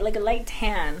light, like a light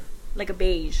tan, like a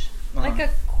beige. Like a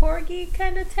corgi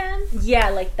kind of tan? Yeah,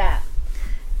 like that.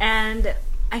 And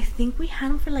I think we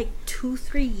had him for like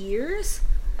 2-3 years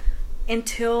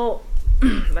until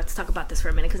let's talk about this for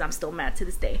a minute because I'm still mad to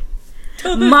this day.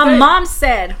 My mom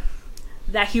said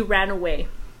that he ran away,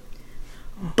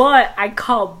 but I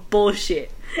call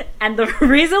bullshit. And the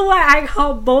reason why I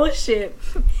call bullshit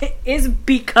is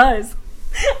because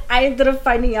I ended up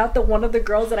finding out that one of the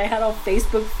girls that I had on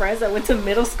Facebook friends that went to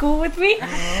middle school with me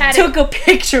took a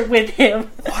picture with him.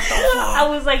 What the fuck? I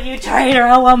was like, you traitor,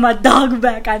 I want my dog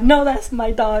back. I know that's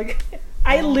my dog.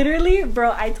 I literally,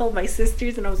 bro, I told my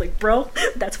sisters and I was like, bro,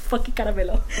 that's fucking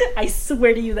Caramelo. I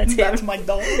swear to you, that's him. That's my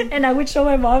dog. And I would show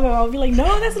my mom and I'll be like,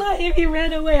 no, that's not him. He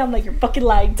ran away. I'm like, you're fucking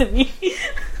lying to me.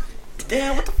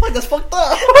 Damn, what the fuck? That's fucked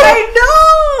up.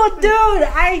 I know, dude.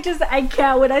 I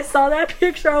can't. When I saw that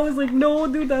picture, I was like, no,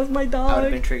 dude, that's my I would dog.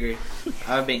 have been triggered. I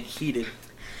would have been heated.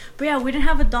 But yeah, we didn't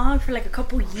have a dog for like a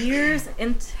couple years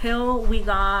until we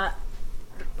got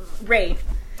Ray.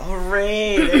 Oh,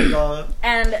 Ray. There you go.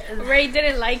 And Ray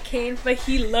didn't like Kane, but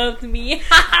he loved me.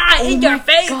 oh In my your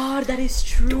face. God, that is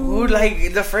true. Dude,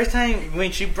 like, the first time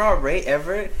when she brought Ray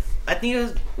Everett, I think it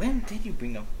was... When did you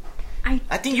bring him?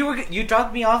 I think you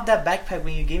dropped me off that backpack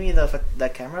when you gave me the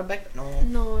camera back. No.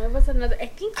 No, it was another. I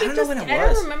think I you don't know just. when it I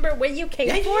was. don't remember when you came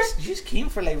Yeah, for. you just came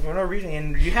for no reason,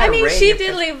 and you had. I mean, Ray she in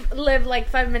did your- live like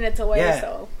 5 minutes away, Yeah.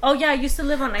 so. Oh yeah, I used to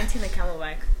live on 19th and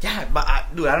Camelback. Yeah, but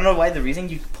dude, I don't know why the reason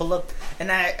you pull up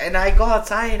and I go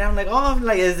outside and I'm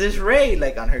like, is this Ray?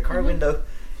 Like on her car window,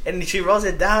 and she rolls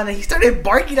it down and he started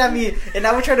barking at me, and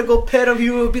I would try to go pet him. He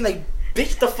would be like,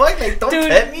 bitch, the fuck, like don't Dude,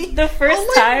 pet me. the first I'm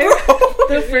like, time, bro.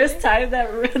 the first time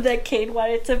that Kane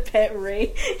wanted to pet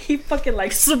Ray, he fucking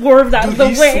like swerved out of Dude, the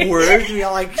he way. swerved me.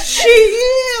 I'm like, shit,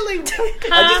 yeah,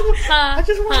 like I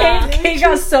just want to Kane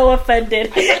got so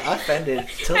offended. I offended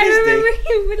till I this remember day.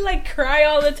 he would like cry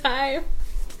all the time.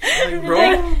 Like, bro,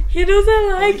 Like, he doesn't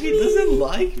like he me. doesn't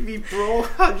like me, bro.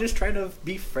 I'm just trying to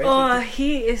be friends Oh, with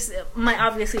he is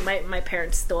obviously my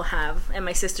parents still have, and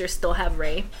my sisters still have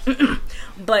Ray.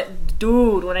 But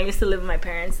dude, when I used to live with my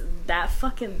parents, that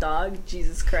fucking dog,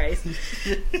 Jesus Christ,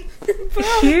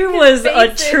 he was a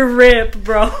faces. trip,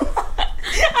 bro.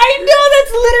 I know,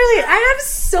 that's literally. I have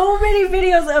so many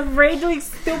videos of Ray doing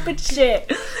stupid shit.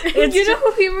 It's You know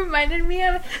who he reminded me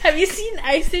of? Have you seen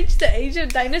Ice Age: The Age of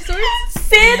Dinosaurs?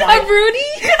 Sid. Rudy.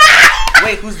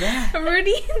 Wait, who's that?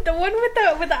 Rudy, the one with the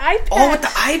iPad. Oh, with the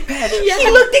iPad. Yeah. He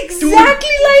looked exactly Dude.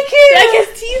 like him. Like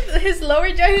his teeth, his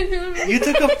lower jaw. You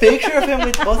took a picture of him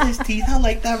with both his teeth out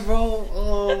like that, bro.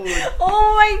 Oh.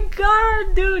 Oh my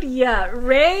god, dude. Yeah,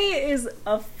 Ray is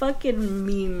a fucking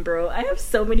meme, bro. I have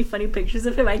so many funny pictures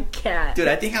of him. I can't. Dude,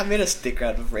 I think I made a sticker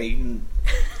out of Ray.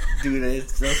 Dude,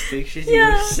 it's those pictures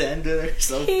Yeah. you send are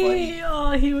so funny.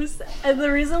 He was. And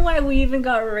the reason why we even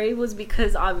got Ray was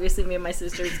because obviously me and my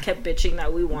sisters kept bitching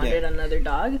that we wanted Yeah. another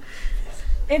dog.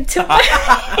 Until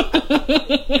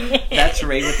That's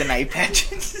Ray with an eye patch.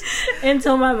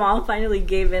 until my mom finally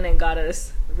gave in and got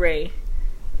us Ray.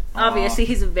 Aw. Obviously,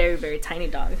 he's a very, very tiny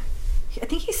dog. I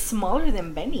think he's smaller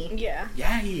than Benny. Yeah,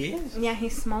 Yeah, he is. Yeah,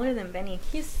 he's smaller than Benny.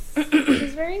 he's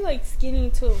very like skinny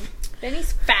too.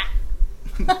 Benny's fat.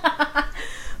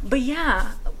 But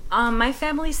yeah, my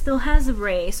family still has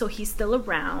Ray, so he's still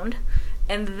around.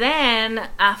 And then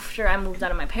after I moved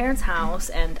out of my parents' house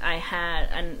and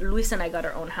Luis and I got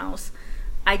our own house,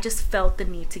 I just felt the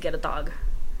need to get a dog.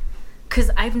 Cause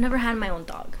I've never had my own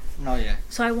dog. No, yeah.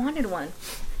 So I wanted one.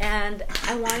 And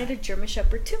I wanted a German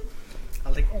Shepherd too. I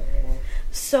was like, oh.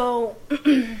 So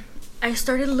I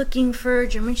started looking for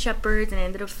German Shepherds and I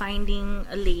ended up finding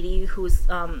a lady who's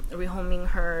rehoming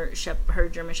her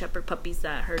German Shepherd puppies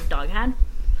that her dog had.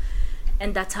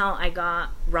 And that's how I got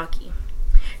Rocky.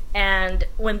 And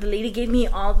when the lady gave me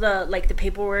all the the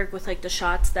paperwork with the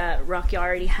shots that Rocky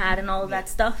already had and all of that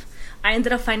stuff, I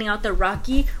ended up finding out that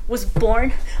Rocky was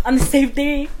born on the same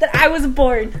day that I was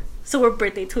born. So we're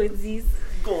birthday twinsies.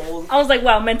 Gold. I was like,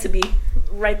 wow, meant to be.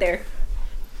 Right there.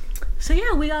 So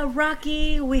yeah, we got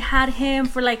Rocky. We had him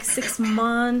for 6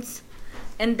 months.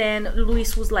 And then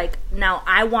Luis was like, now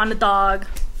I want a dog.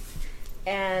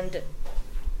 And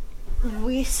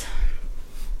Luis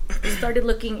started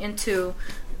looking into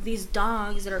these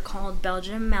dogs that are called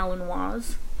Belgian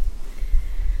Malinois.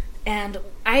 And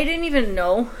I didn't even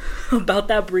know about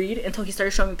that breed until he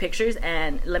started showing me pictures.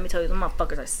 And let me tell you, the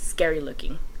motherfuckers are scary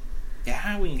looking.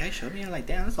 Yeah, when you guys showed me, I'm like,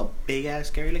 damn, that's a big ass,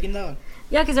 scary looking dog.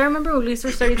 Yeah, because I remember when Luis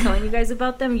started telling you guys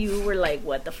about them, you were like,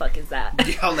 what the fuck is that?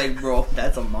 Yeah, I'm like, bro,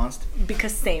 that's a monster.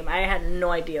 Because same, I had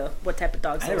no idea what type of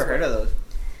dogs I those never heard were. of those.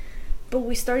 But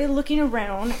we started looking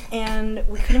around and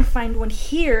we couldn't find one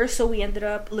here, so we ended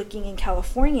up looking in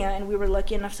California, and we were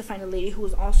lucky enough to find a lady who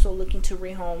was also looking to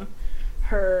rehome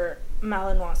her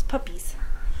Malinois puppies.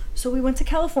 So we went to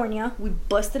California, we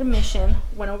busted a mission,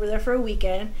 went over there for a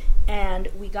weekend, and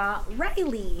we got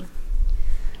Riley.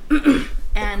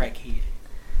 And Crackhead.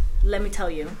 let me tell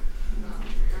you,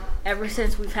 ever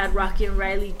since we've had Rocky and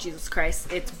Riley, Jesus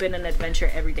Christ, it's been an adventure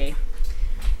every day.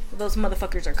 Those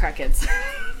motherfuckers are crackheads.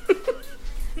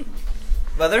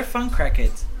 But they're fun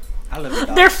crackheads. I love the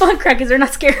dogs. They're fun crackheads, they're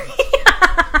not scary.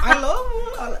 I love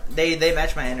them. They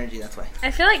match my energy, that's why.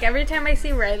 I feel like every time I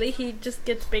see Riley, he just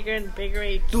gets bigger and bigger.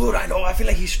 Dude, I know. I feel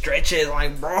like he stretches.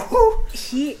 I'm like, bro.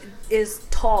 He is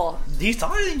tall. He's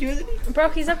taller than you, isn't he? Bro,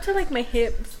 he's up to my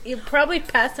hips. You probably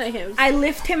past my hips. I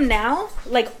lift him now,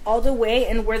 all the way,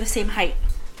 and we're the same height.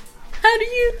 How do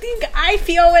you think I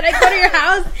feel when I go to your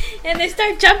house and they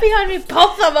start jumping on me,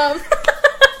 both of them?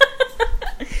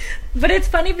 But it's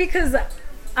funny because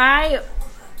I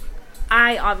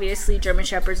obviously, German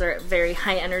Shepherds are very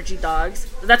high energy dogs.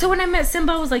 That's why when I met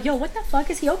Simba, I was like, yo, what the fuck,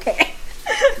 is he okay?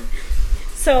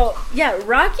 So yeah,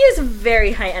 Rocky is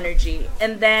very high energy,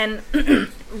 and then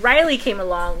Riley came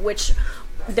along, which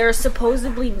they're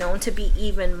supposedly known to be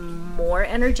even more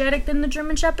energetic than the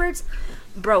German Shepherds.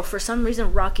 Bro, for some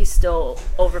reason, Rocky still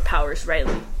overpowers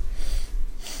Riley.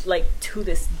 Like, to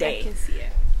this I day. can see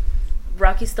it.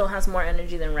 Rocky still has more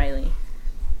energy than Riley.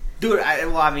 Dude,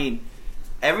 I mean,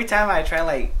 every time I try,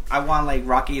 like, I want, like,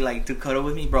 Rocky, like, to cuddle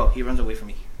with me, bro, he runs away from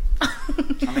me.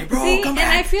 I'm like, bro, See, come and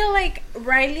back. I feel like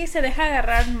Riley se deja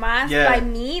agarrar más Yeah. by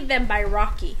me than by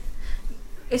Rocky.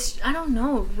 I don't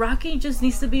know. Rocky just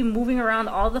needs to be moving around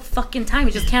all the fucking time.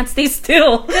 He just can't stay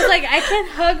still. Because, like, I can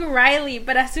hug Riley,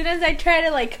 but as soon as I try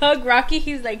to, like, hug Rocky,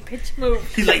 he's like, bitch, move.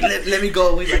 He's like, let me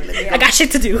go. He's like, let me go. I got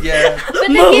shit to do. Yeah. But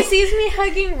then he sees me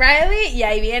hugging Riley, y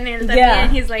ahí viene él también. Yeah.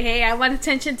 He's like, hey, I want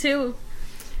attention too.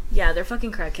 Yeah, they're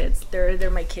fucking crackheads. They're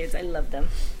my kids. I love them.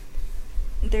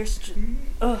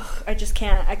 I just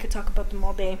can't. I could talk about them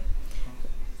all day.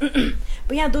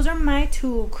 But yeah, those are my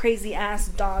two crazy ass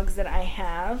dogs that I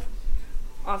have.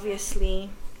 Obviously,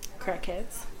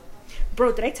 crackheads.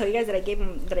 Bro, did I tell you guys that I gave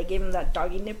him that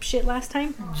doggy nip shit last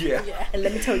time? Yeah. And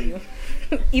let me tell you,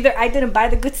 either I didn't buy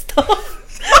the good stuff,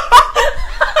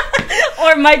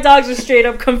 or my dogs are straight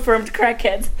up confirmed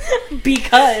crackheads,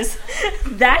 because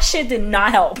that shit did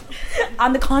not help.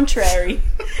 On the contrary,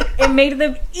 it made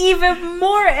them even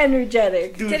more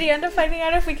energetic. Dude. Did he end up finding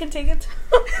out if we can take it?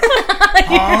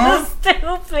 You're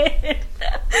stupid.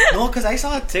 No, because I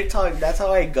saw a TikTok. That's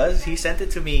how I Gus. He sent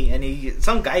it to me, and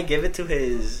some guy gave it to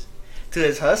his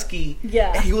husky.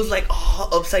 Yeah. And he was like,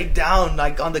 upside down,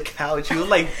 like on the couch. He was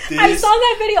like this. I saw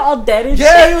that video all dead and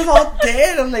Yeah, shit. he was all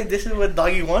dead. I'm like, this is what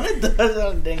doggy wanted does.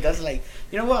 And then Gus was like,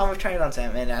 you know what? I'm gonna try it on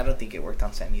Sam, and I don't think it worked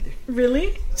on Sam either.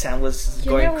 Really? Sam was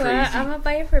You going know what? crazy. I'm gonna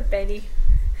buy it for Betty.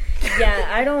 Yeah,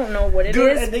 I don't know what it is,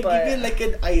 Dude, and they but give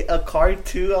you like a card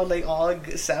too. I was like, oh,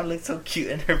 Sam looks so cute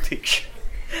in her picture.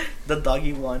 The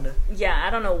doggy one. yeah, I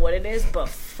don't know what it is, but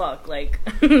fuck, like,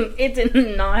 it did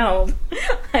not help.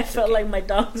 I felt like my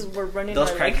dogs were running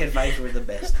Those on crackhead vibes were the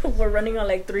best. we're running on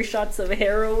like 3 shots of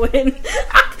heroin,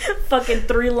 fucking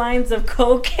 3 lines of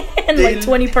coke, and They- like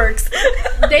 20 perks.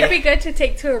 They'd be good to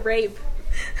take to a rave.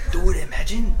 Dude,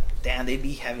 imagine. Damn, they'd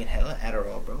be having hella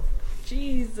Adderall, bro.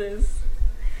 Jesus.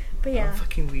 But yeah, I'm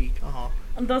fucking weak.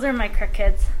 those are my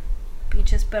crackheads.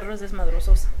 Pinches perros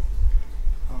desmadrosos.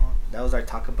 That was our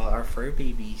talk about our fur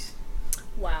babies.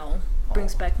 Wow.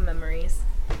 Brings Aw. back memories.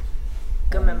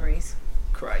 Good Aw. memories.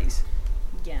 Cries.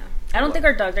 Yeah. I don't think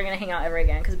our dogs are gonna hang out ever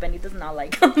again because Benny does not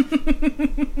like them.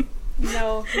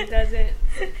 No, he doesn't.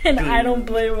 And Dude. I don't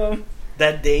blame him.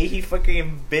 That day he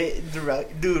fucking bit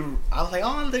dude. I was like,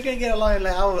 oh, they're gonna get along.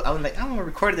 Like, I was like, I'm gonna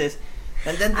record this.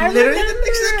 And then I literally the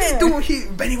next remember. second,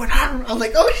 dude, Benny went out. I was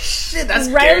like, oh shit, that's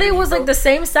Riley was like the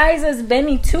same size as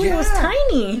Benny too. He was Yeah.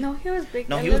 tiny. No, he was big.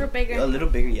 No, a he little was bigger. a little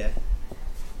bigger, yeah.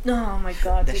 Oh my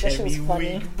god, dude, that shit was be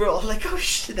funny. weak, bro. I was like, oh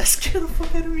shit, that scared the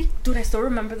fuck out of me. Dude, I still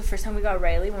remember the first time we got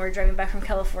Riley when we were driving back from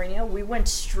California. We went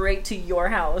straight to your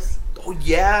house. Oh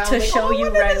yeah, To I was show oh, you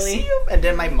when did I Riley. see him? And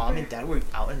then my mom and dad were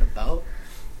out and about,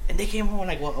 and they came home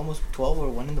like almost 12 or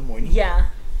 1 in the morning. Yeah.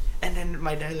 And then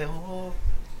my dad like, oh,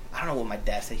 I don't know what my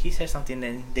dad said. He said something,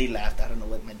 and they laughed. I don't know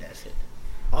what my dad said.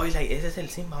 Oh, he's like, "Ese es el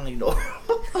Simba." I'm like, no.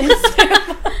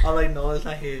 I'm like, no, it's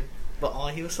not him. But oh,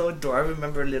 he was so adorable. I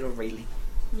remember little Riley.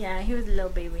 Yeah, he was a little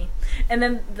baby. And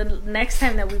then the next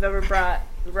time that we've ever brought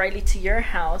Riley to your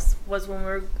house was when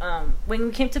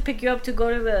we came to pick you up to go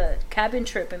to the cabin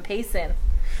trip in Payson.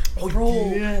 Oh, Bro, yeah,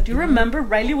 do you dude. remember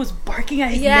Riley was barking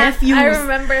at his Yeah, nephews? I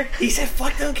remember. He said,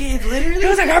 "Fuck them kids." Literally, He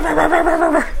was like, "Arr, arr, arr, arr,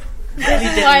 arr, arr." Riley This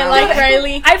is did why I not like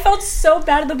Riley. I felt so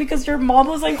bad though because your mom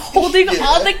was like holding Yeah.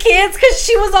 all the kids because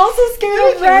she was also scared of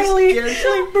She was Riley. scared. She's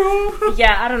like, bro.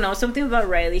 Yeah, I don't know. Something about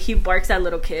Riley. He barks at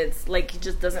little kids. Like, he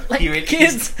just doesn't like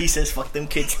kids. He says, "Fuck them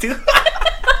kids" too.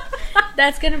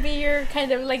 That's gonna be your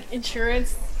kind of like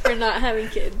insurance for not having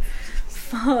kids.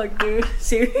 Fuck, dude.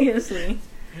 Seriously.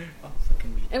 Oh,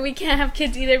 fucking weak. And we can't have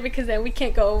kids either because then we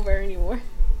can't go over anymore.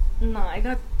 No, I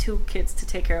got 2 kids to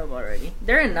take care of already.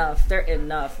 They're enough. They're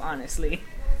enough, honestly.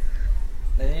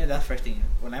 Yeah, that's first thing.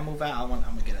 When I move out, I'm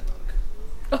gonna get a dog.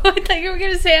 Oh, I thought you were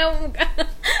gonna say I want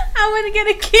to get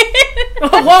a kid.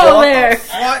 Whoa What there. the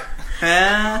fuck?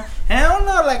 Hell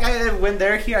no! Like when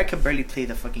they're here, I can barely play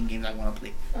the fucking games I want to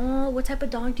play. What type of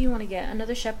dog do you want to get?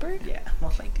 Another shepherd? Yeah,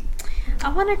 most likely. I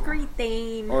want a Great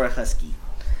Dane. Or a husky.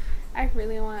 I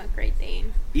really want a Great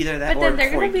Dane. Either that But or then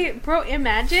they're gonna corgi. be, bro.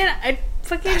 Imagine I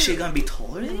fucking That shit gonna be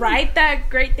taller. ride that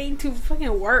Great Dane to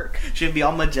fucking work. Should be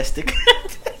all majestic.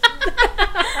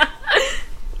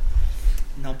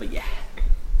 No, but yeah.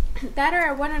 That or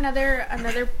I want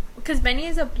another because Benny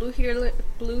is a blue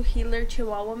healer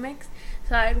Chihuahua mix,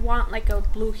 so I'd want like a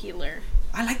blue healer.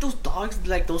 I like those dogs,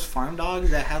 like those farm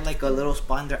dogs that have like a little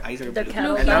spot in their eyes are The blue.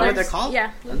 cattle Is that what dogs? they're called?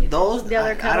 Yeah. Those. The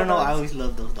other I cattle don't know. I dogs. always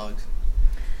love those dogs.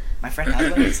 My friend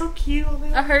has one. It's so cute.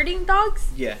 A herding dogs?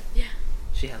 Yeah. Yeah.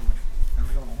 She has one. I'm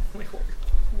like, oh my god.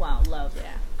 Wow, love.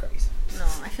 Yeah. Christ. No,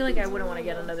 I feel like I wouldn't want to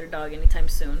get another dog anytime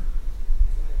soon.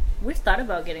 We've thought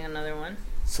about getting another one.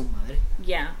 Su madre.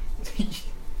 Yeah.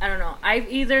 I don't know.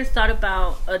 I've either thought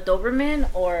about a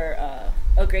Doberman or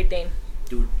a Great Dane.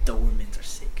 Dude, Dobermans are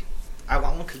sick. I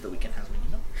want one because the weekend has one,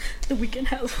 you know? The weekend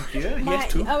has one. Yeah, he My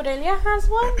has two. Aurelia has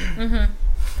one.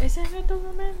 Mm-hmm. Is it a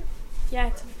Doberman? Yeah,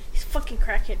 he's fucking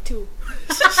crackhead too.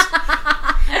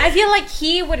 I feel like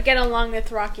he would get along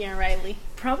with Rocky and Riley.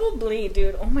 Probably,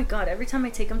 dude. Oh my god, every time I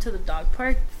take him to the dog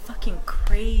park, fucking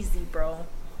crazy, bro.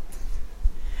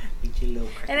 Pinche little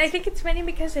crack. And I think it's funny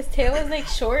because his tail is like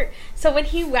short, so when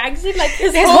he wags it, like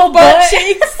his, His whole whole butt butt.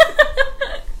 shakes.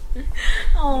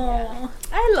 Oh,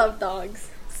 I love dogs.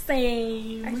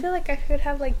 same. I feel like I could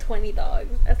have like 20 dogs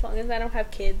as long as I don't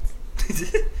have kids.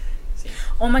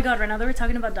 Oh my god, right now that we're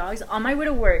talking about dogs, on my way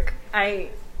to work, I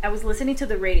was listening to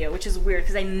the radio, which is weird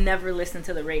because I never listen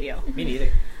to the radio. Me neither.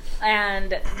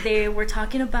 And they were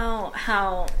talking about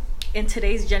how in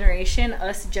today's generation,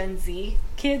 us Gen Z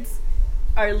kids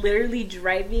are literally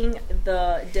driving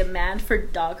the demand for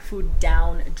dog food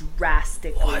down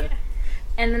drastically. What?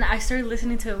 And then I started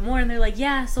listening to it more, and they're like,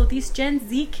 yeah, so these Gen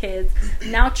Z kids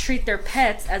now treat their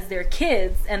pets as their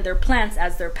kids and their plants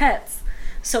as their pets.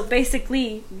 So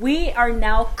basically, we are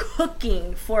now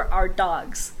cooking for our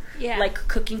dogs. Yeah. Like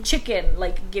cooking chicken,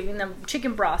 like giving them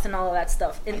chicken broth and all of that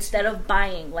stuff instead of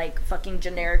buying like fucking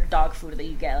generic dog food that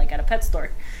you get like at a pet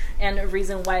store. And the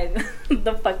reason why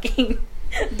the fucking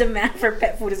demand for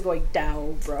pet food is going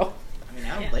down, bro. I mean, I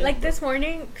don't Yeah. blame Like him, this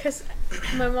morning, because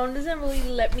my mom doesn't really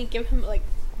let me give him like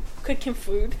cooking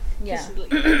food. Yeah. She's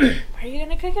like, are you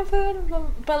gonna cook him food?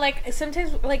 But like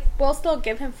sometimes, like we'll still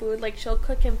give him food. Like she'll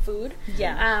cook him food.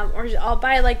 Yeah. Or I'll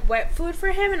buy like wet food for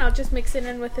him, and I'll just mix it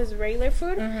in with his regular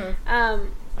food. Mm-hmm.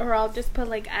 Or I'll just put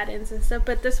like add-ins and stuff.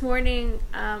 But this morning,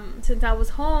 since I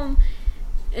was home,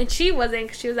 and she wasn't,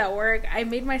 because she was at work, I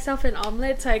made myself an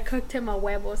omelet. So I cooked him a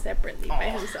huevo separately by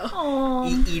Aw. himself. Oh,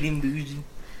 Eating bougie.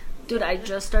 dude, I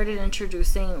just started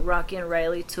introducing Rocky and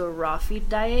Riley to a raw feed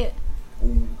diet.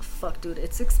 Ooh. Fuck, dude,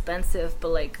 it's expensive, but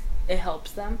like it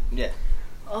helps them. Yeah.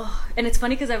 Oh, and it's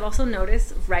funny because I've also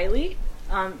noticed Riley.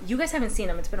 You guys haven't seen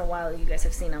him. It's been a while. You guys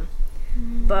have seen him.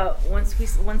 But once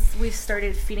we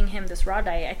started feeding him this raw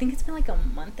diet, I think it's been like a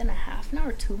month and a half now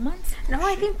or 2 months. No,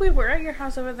 I think we were at your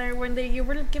house over there when you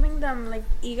were giving them like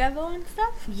hígado and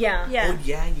stuff. Yeah. Yeah. Oh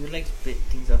yeah, you like split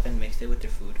things up and mix it with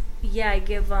your food. Yeah, I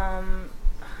give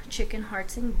chicken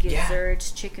hearts and Yeah.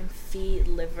 gizzards, chicken feet,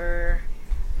 liver,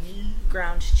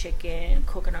 ground chicken,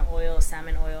 coconut oil,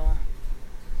 salmon oil,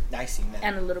 I seen that.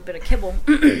 and a little bit of kibble.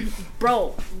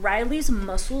 Bro, Riley's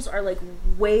muscles are like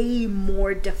way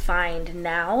more defined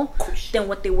now than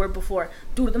what they were before.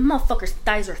 Dude, the motherfucker's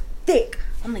thighs are thick.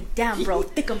 I'm like, damn, bro,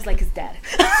 thickums like his dad.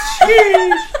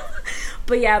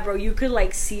 But yeah, bro, you could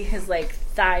like see his like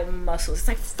thigh muscles. It's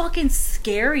like fucking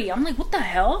scary. I'm like, what the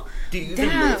hell? Do you even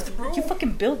Damn, lift, bro? you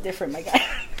fucking built different, my guy.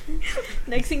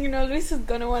 Next thing you know, Luis is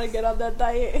gonna want to get on that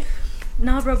diet.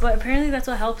 No, bro, but apparently that's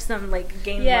what helps them like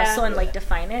gain Yeah. muscle and like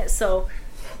define it. So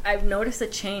I've noticed a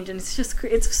change, and it's just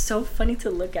it's so funny to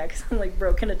look at because I'm like,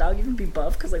 bro, can a dog even be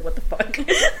buff? Because like, what the fuck?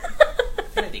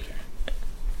 Yeah, they can.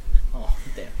 Oh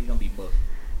damn, he's gonna be buff.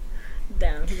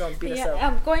 Damn, he's gonna beat us up.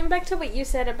 Yeah, going back to what you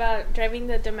said about driving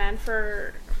the demand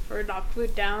for dog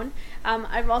food down,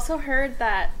 I've also heard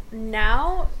that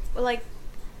now, like,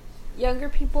 younger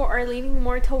people are leaning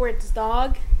more towards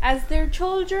dog as their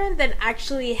children than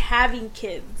actually having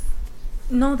kids.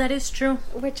 No, that is true.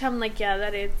 Which I'm like, yeah,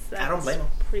 that's I don't blame 'em.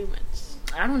 pretty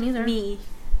much I don't either. me.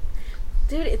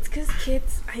 Dude, it's because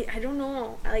kids, I don't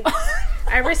know. Like,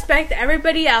 I respect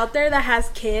everybody out there that has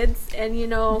kids, and you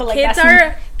know, But,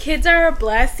 like, kids are a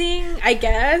blessing, I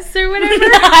guess, or whatever.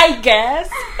 I guess.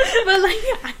 But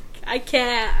like, I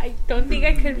can't. I don't think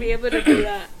I could be able to do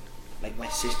that. Like my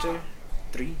sister,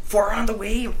 3, 4 on the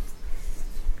way. I'm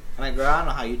like, girl, I don't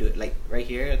know how you do it. Like right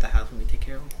here at the house when we take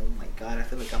care of them. Oh my god, I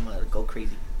feel like I'm gonna go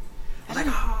crazy. I'm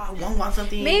like, one wants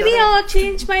something. Maybe the other- I'll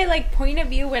change my like point of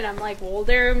view when I'm like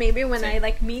older. Maybe when I Same.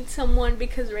 like meet someone,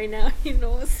 because right now, you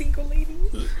know, a single lady.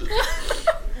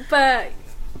 But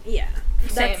yeah,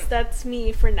 That's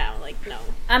me for now. Like, no.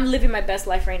 I'm living my best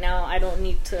life right now. I don't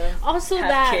need to Also, have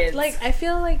that kids. like I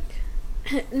feel like,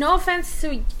 no offense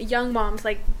to young moms,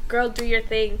 like, girl, do your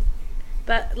thing,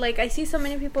 but like I see so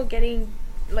many people getting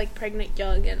like pregnant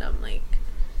young, and I'm like,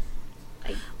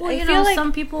 Well, I you feel know, like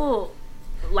some people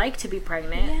like to be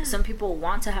pregnant. Yeah. Some people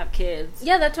want to have kids.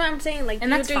 yeah, that's what I'm saying. Like,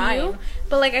 And you that's do fine. you,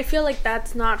 but like I feel like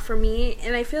that's not for me,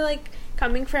 and I feel like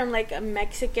coming from like a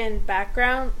Mexican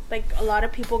background, like a lot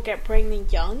of people get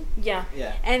pregnant young. Yeah.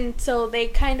 Yeah. And so they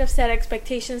kind of set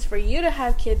expectations for you to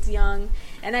have kids young.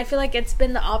 And I feel like it's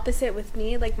been the opposite with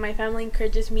me. Like, my family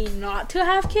encourages me not to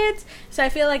have kids. So I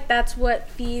feel like that's what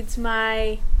feeds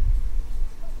my,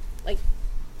 like,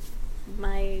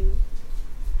 my,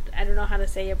 I don't know how to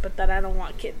say it, but that I don't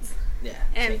want kids. Yeah.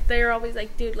 And they're always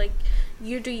like, dude, like,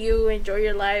 you do you, enjoy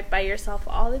your life by yourself,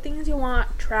 all the things you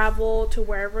want, travel to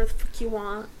wherever the fuck you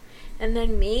want. And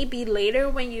then maybe later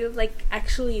when you've, like,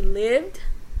 actually lived,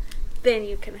 then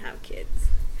you can have kids.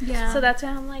 Yeah. So that's why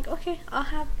I'm like, okay, I'll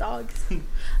have dogs.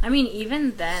 I mean,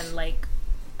 even then, like,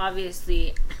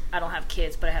 obviously, I don't have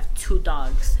kids, but I have 2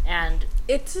 dogs. And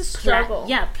It's a struggle.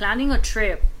 planning a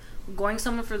trip, going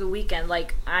somewhere for the weekend,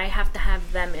 like, I have to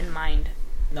have them in mind.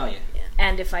 No, yeah.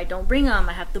 And if I don't bring them,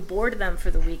 I have to board them for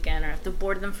the weekend, or I have to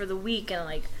board them for the week. And,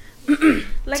 like,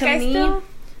 Like,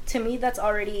 to me, that's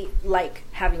already like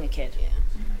having a kid.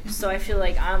 So I feel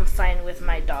like I'm fine with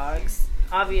my dogs.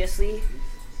 Obviously,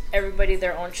 everybody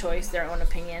their own choice, their own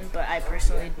opinion, but I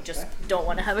personally just don't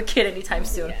want to have a kid anytime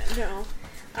soon. Yeah,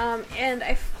 no. And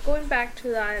going back to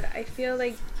that, I feel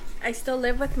like I still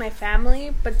live with my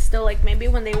family, but still, like, maybe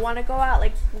when they want to go out,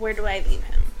 like, where do I leave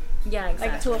him? Yeah, exactly.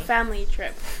 Like, to a family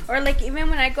trip. Or, like, even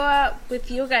when I go out with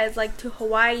you guys, like, to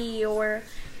Hawaii or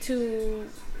to,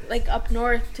 like, up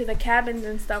north to the cabins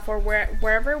and stuff, or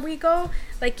wherever we go,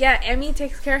 like, yeah, Emmy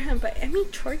takes care of him, but Emmy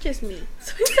charges me.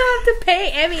 So we still have to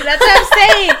pay Emmy. That's what I'm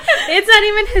saying. It's not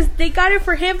even his, they got it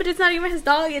for him, but it's not even his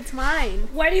dog, it's mine.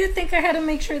 Why do you think I had to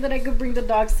make sure that I could bring the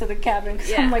dogs to the cabin?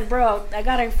 Because Yeah. I'm like, bro, I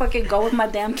gotta fucking go with my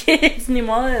damn kids. Ni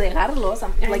modo de dejarlos.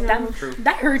 I'm I like, know.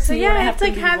 that hurts So me when I yeah, have it's to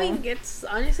like leave having, them.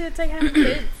 honestly, it's like having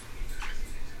kids.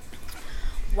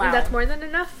 Wow. And that's more than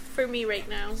enough for me right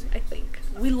now, I think.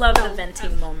 We love No, the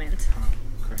venting moment.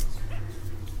 Correct.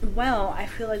 Well, I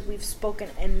feel like we've spoken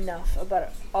enough about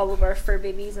all of our fur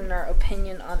babies and our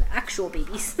opinion on actual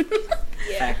babies.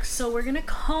 Yeah. Facts. So we're gonna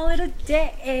call it a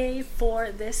day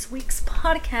for this week's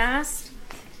podcast.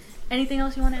 Anything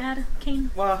else you want to add,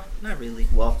 Kane? Well, not really.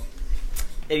 Well,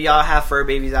 if y'all have fur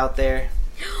babies out there,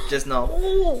 just know,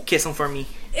 Oh, kiss them for me.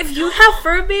 if you have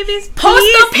fur babies, Post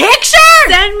please a picture!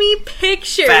 send me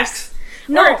pictures. Facts.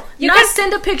 No, Or you not can-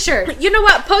 send a picture. You know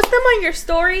what? Post them on your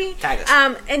story. Tag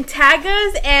us. And tag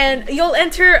us, and you'll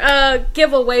enter a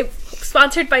giveaway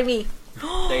sponsored by me.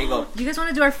 There you go. Do you guys want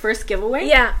to do our first giveaway?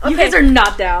 Yeah, You okay. guys are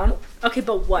not down. Okay,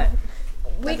 but what?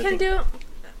 We That's can the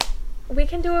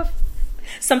do a.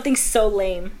 Something so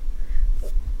lame.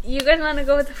 You guys want to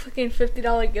go with a fucking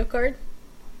 $50 gift card,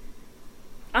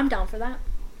 I'm down for that.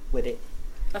 With it.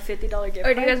 A $50 gift or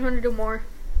card. do you guys want to do more,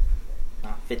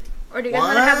 50. or do you guys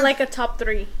want to have What? like a top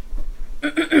 3?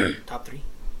 Top 3?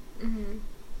 Mm-hmm.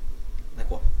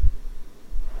 Like what?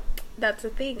 That's the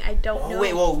thing. I don't know. Oh,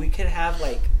 wait, well, we could have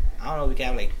like, I don't know, we could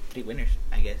have like 3 winners,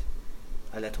 I guess.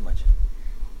 Is that too much?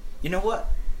 You know what?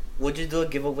 We'll just do a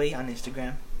giveaway on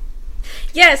Instagram.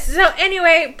 Yes, so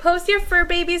anyway, post your fur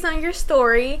babies on your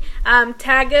story,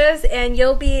 tag us, and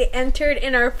you'll be entered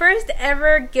in our first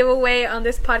ever giveaway on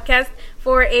this podcast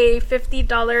for a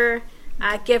 $50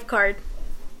 gift card.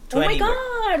 To Oh anywhere.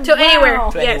 my god. To wow.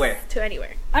 anywhere. To Yes, anywhere. to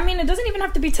anywhere. I mean, it doesn't even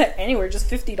have to be to anywhere, just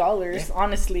 $50, Yeah.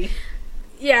 honestly.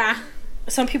 Yeah.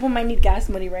 Some people might need gas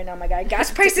money right now, my guy.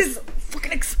 Gas prices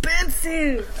fucking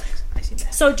expensive. I see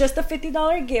that. So just a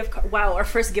 $50 gift card. Wow, our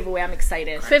first giveaway. I'm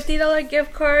excited. $50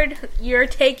 gift card. You're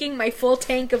taking my full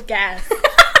tank of gas.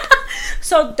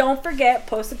 So don't forget,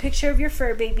 post a picture of your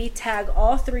fur baby, tag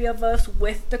all 3 of us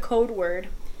with the code word.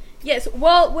 Yes,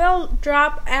 we'll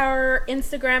drop our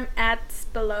Instagram ads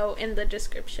below in the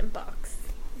description box.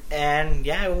 And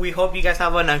yeah, we hope you guys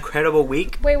have an incredible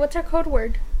week. Wait, what's our code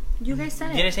word? You guys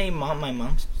said You didn't say my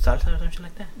mom's salsa or something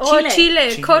like that? Oh, Chile. Chile.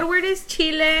 Chile. Code word is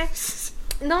Chile.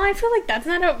 No, I feel like that's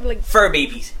not a, like, Fur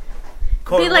babies.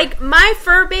 Code be word. like my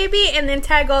fur baby and then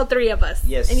tag all 3 of us.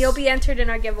 Yes. And you'll be entered in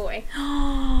our giveaway.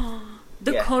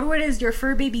 The Yeah. code word is your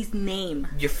fur baby's name.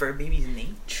 Your fur baby's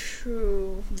name?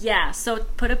 True. Yeah, so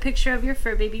put a picture of your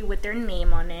fur baby with their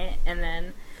name on it, and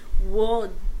then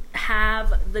we'll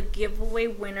have the giveaway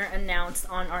winner announced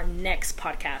on our next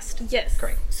podcast. Yes.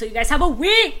 Correct. So you guys have a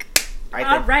week. Right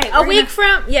All then. right. A we're week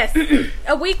from, yes.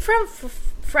 A week from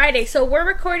Friday. So we're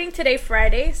recording today,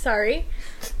 Friday. Sorry.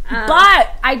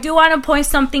 But I do want to point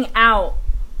something out,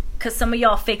 because some of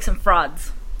y'all fakes and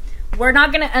frauds. We're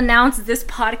not going to announce this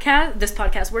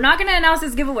podcast. We're not going to announce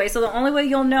this giveaway. So the only way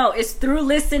you'll know is through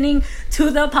listening to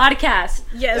the podcast.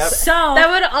 Yes. Yep. So That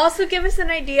would also give us an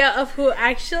idea of who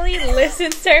actually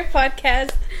listens to our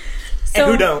podcast. so,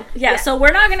 And who don't. Yeah, so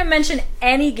we're not going to mention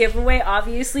any giveaway.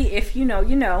 Obviously, if you know,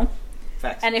 you know.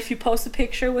 Facts. And if you post a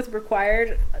picture with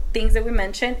required things that we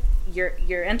mentioned, you're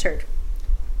entered.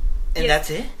 And Yes. that's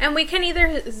it? And we can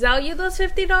either sell you those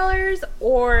 $50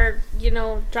 or,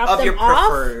 drop Of them your off.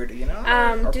 preferred,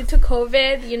 Or- Due to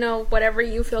COVID, whatever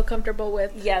you feel comfortable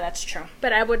with. Yeah, that's true.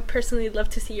 But I would personally love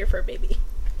to see your fur baby.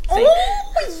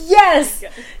 Oh, yes!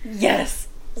 Yes.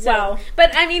 Wow.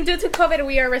 But I mean, due to COVID,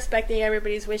 we are respecting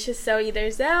everybody's wishes. So either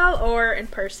Zelle or in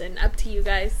person, up to you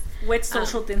guys. With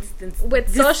social distance.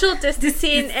 With social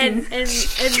distancing and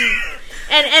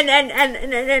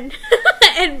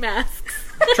and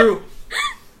masks. True.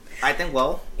 I think,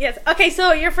 well, Yes. Okay.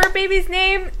 So your fur baby's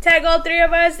name. Tag all three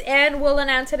of us, and we'll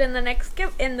announce it in the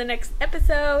next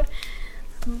episode.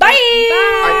 Bye.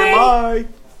 Bye.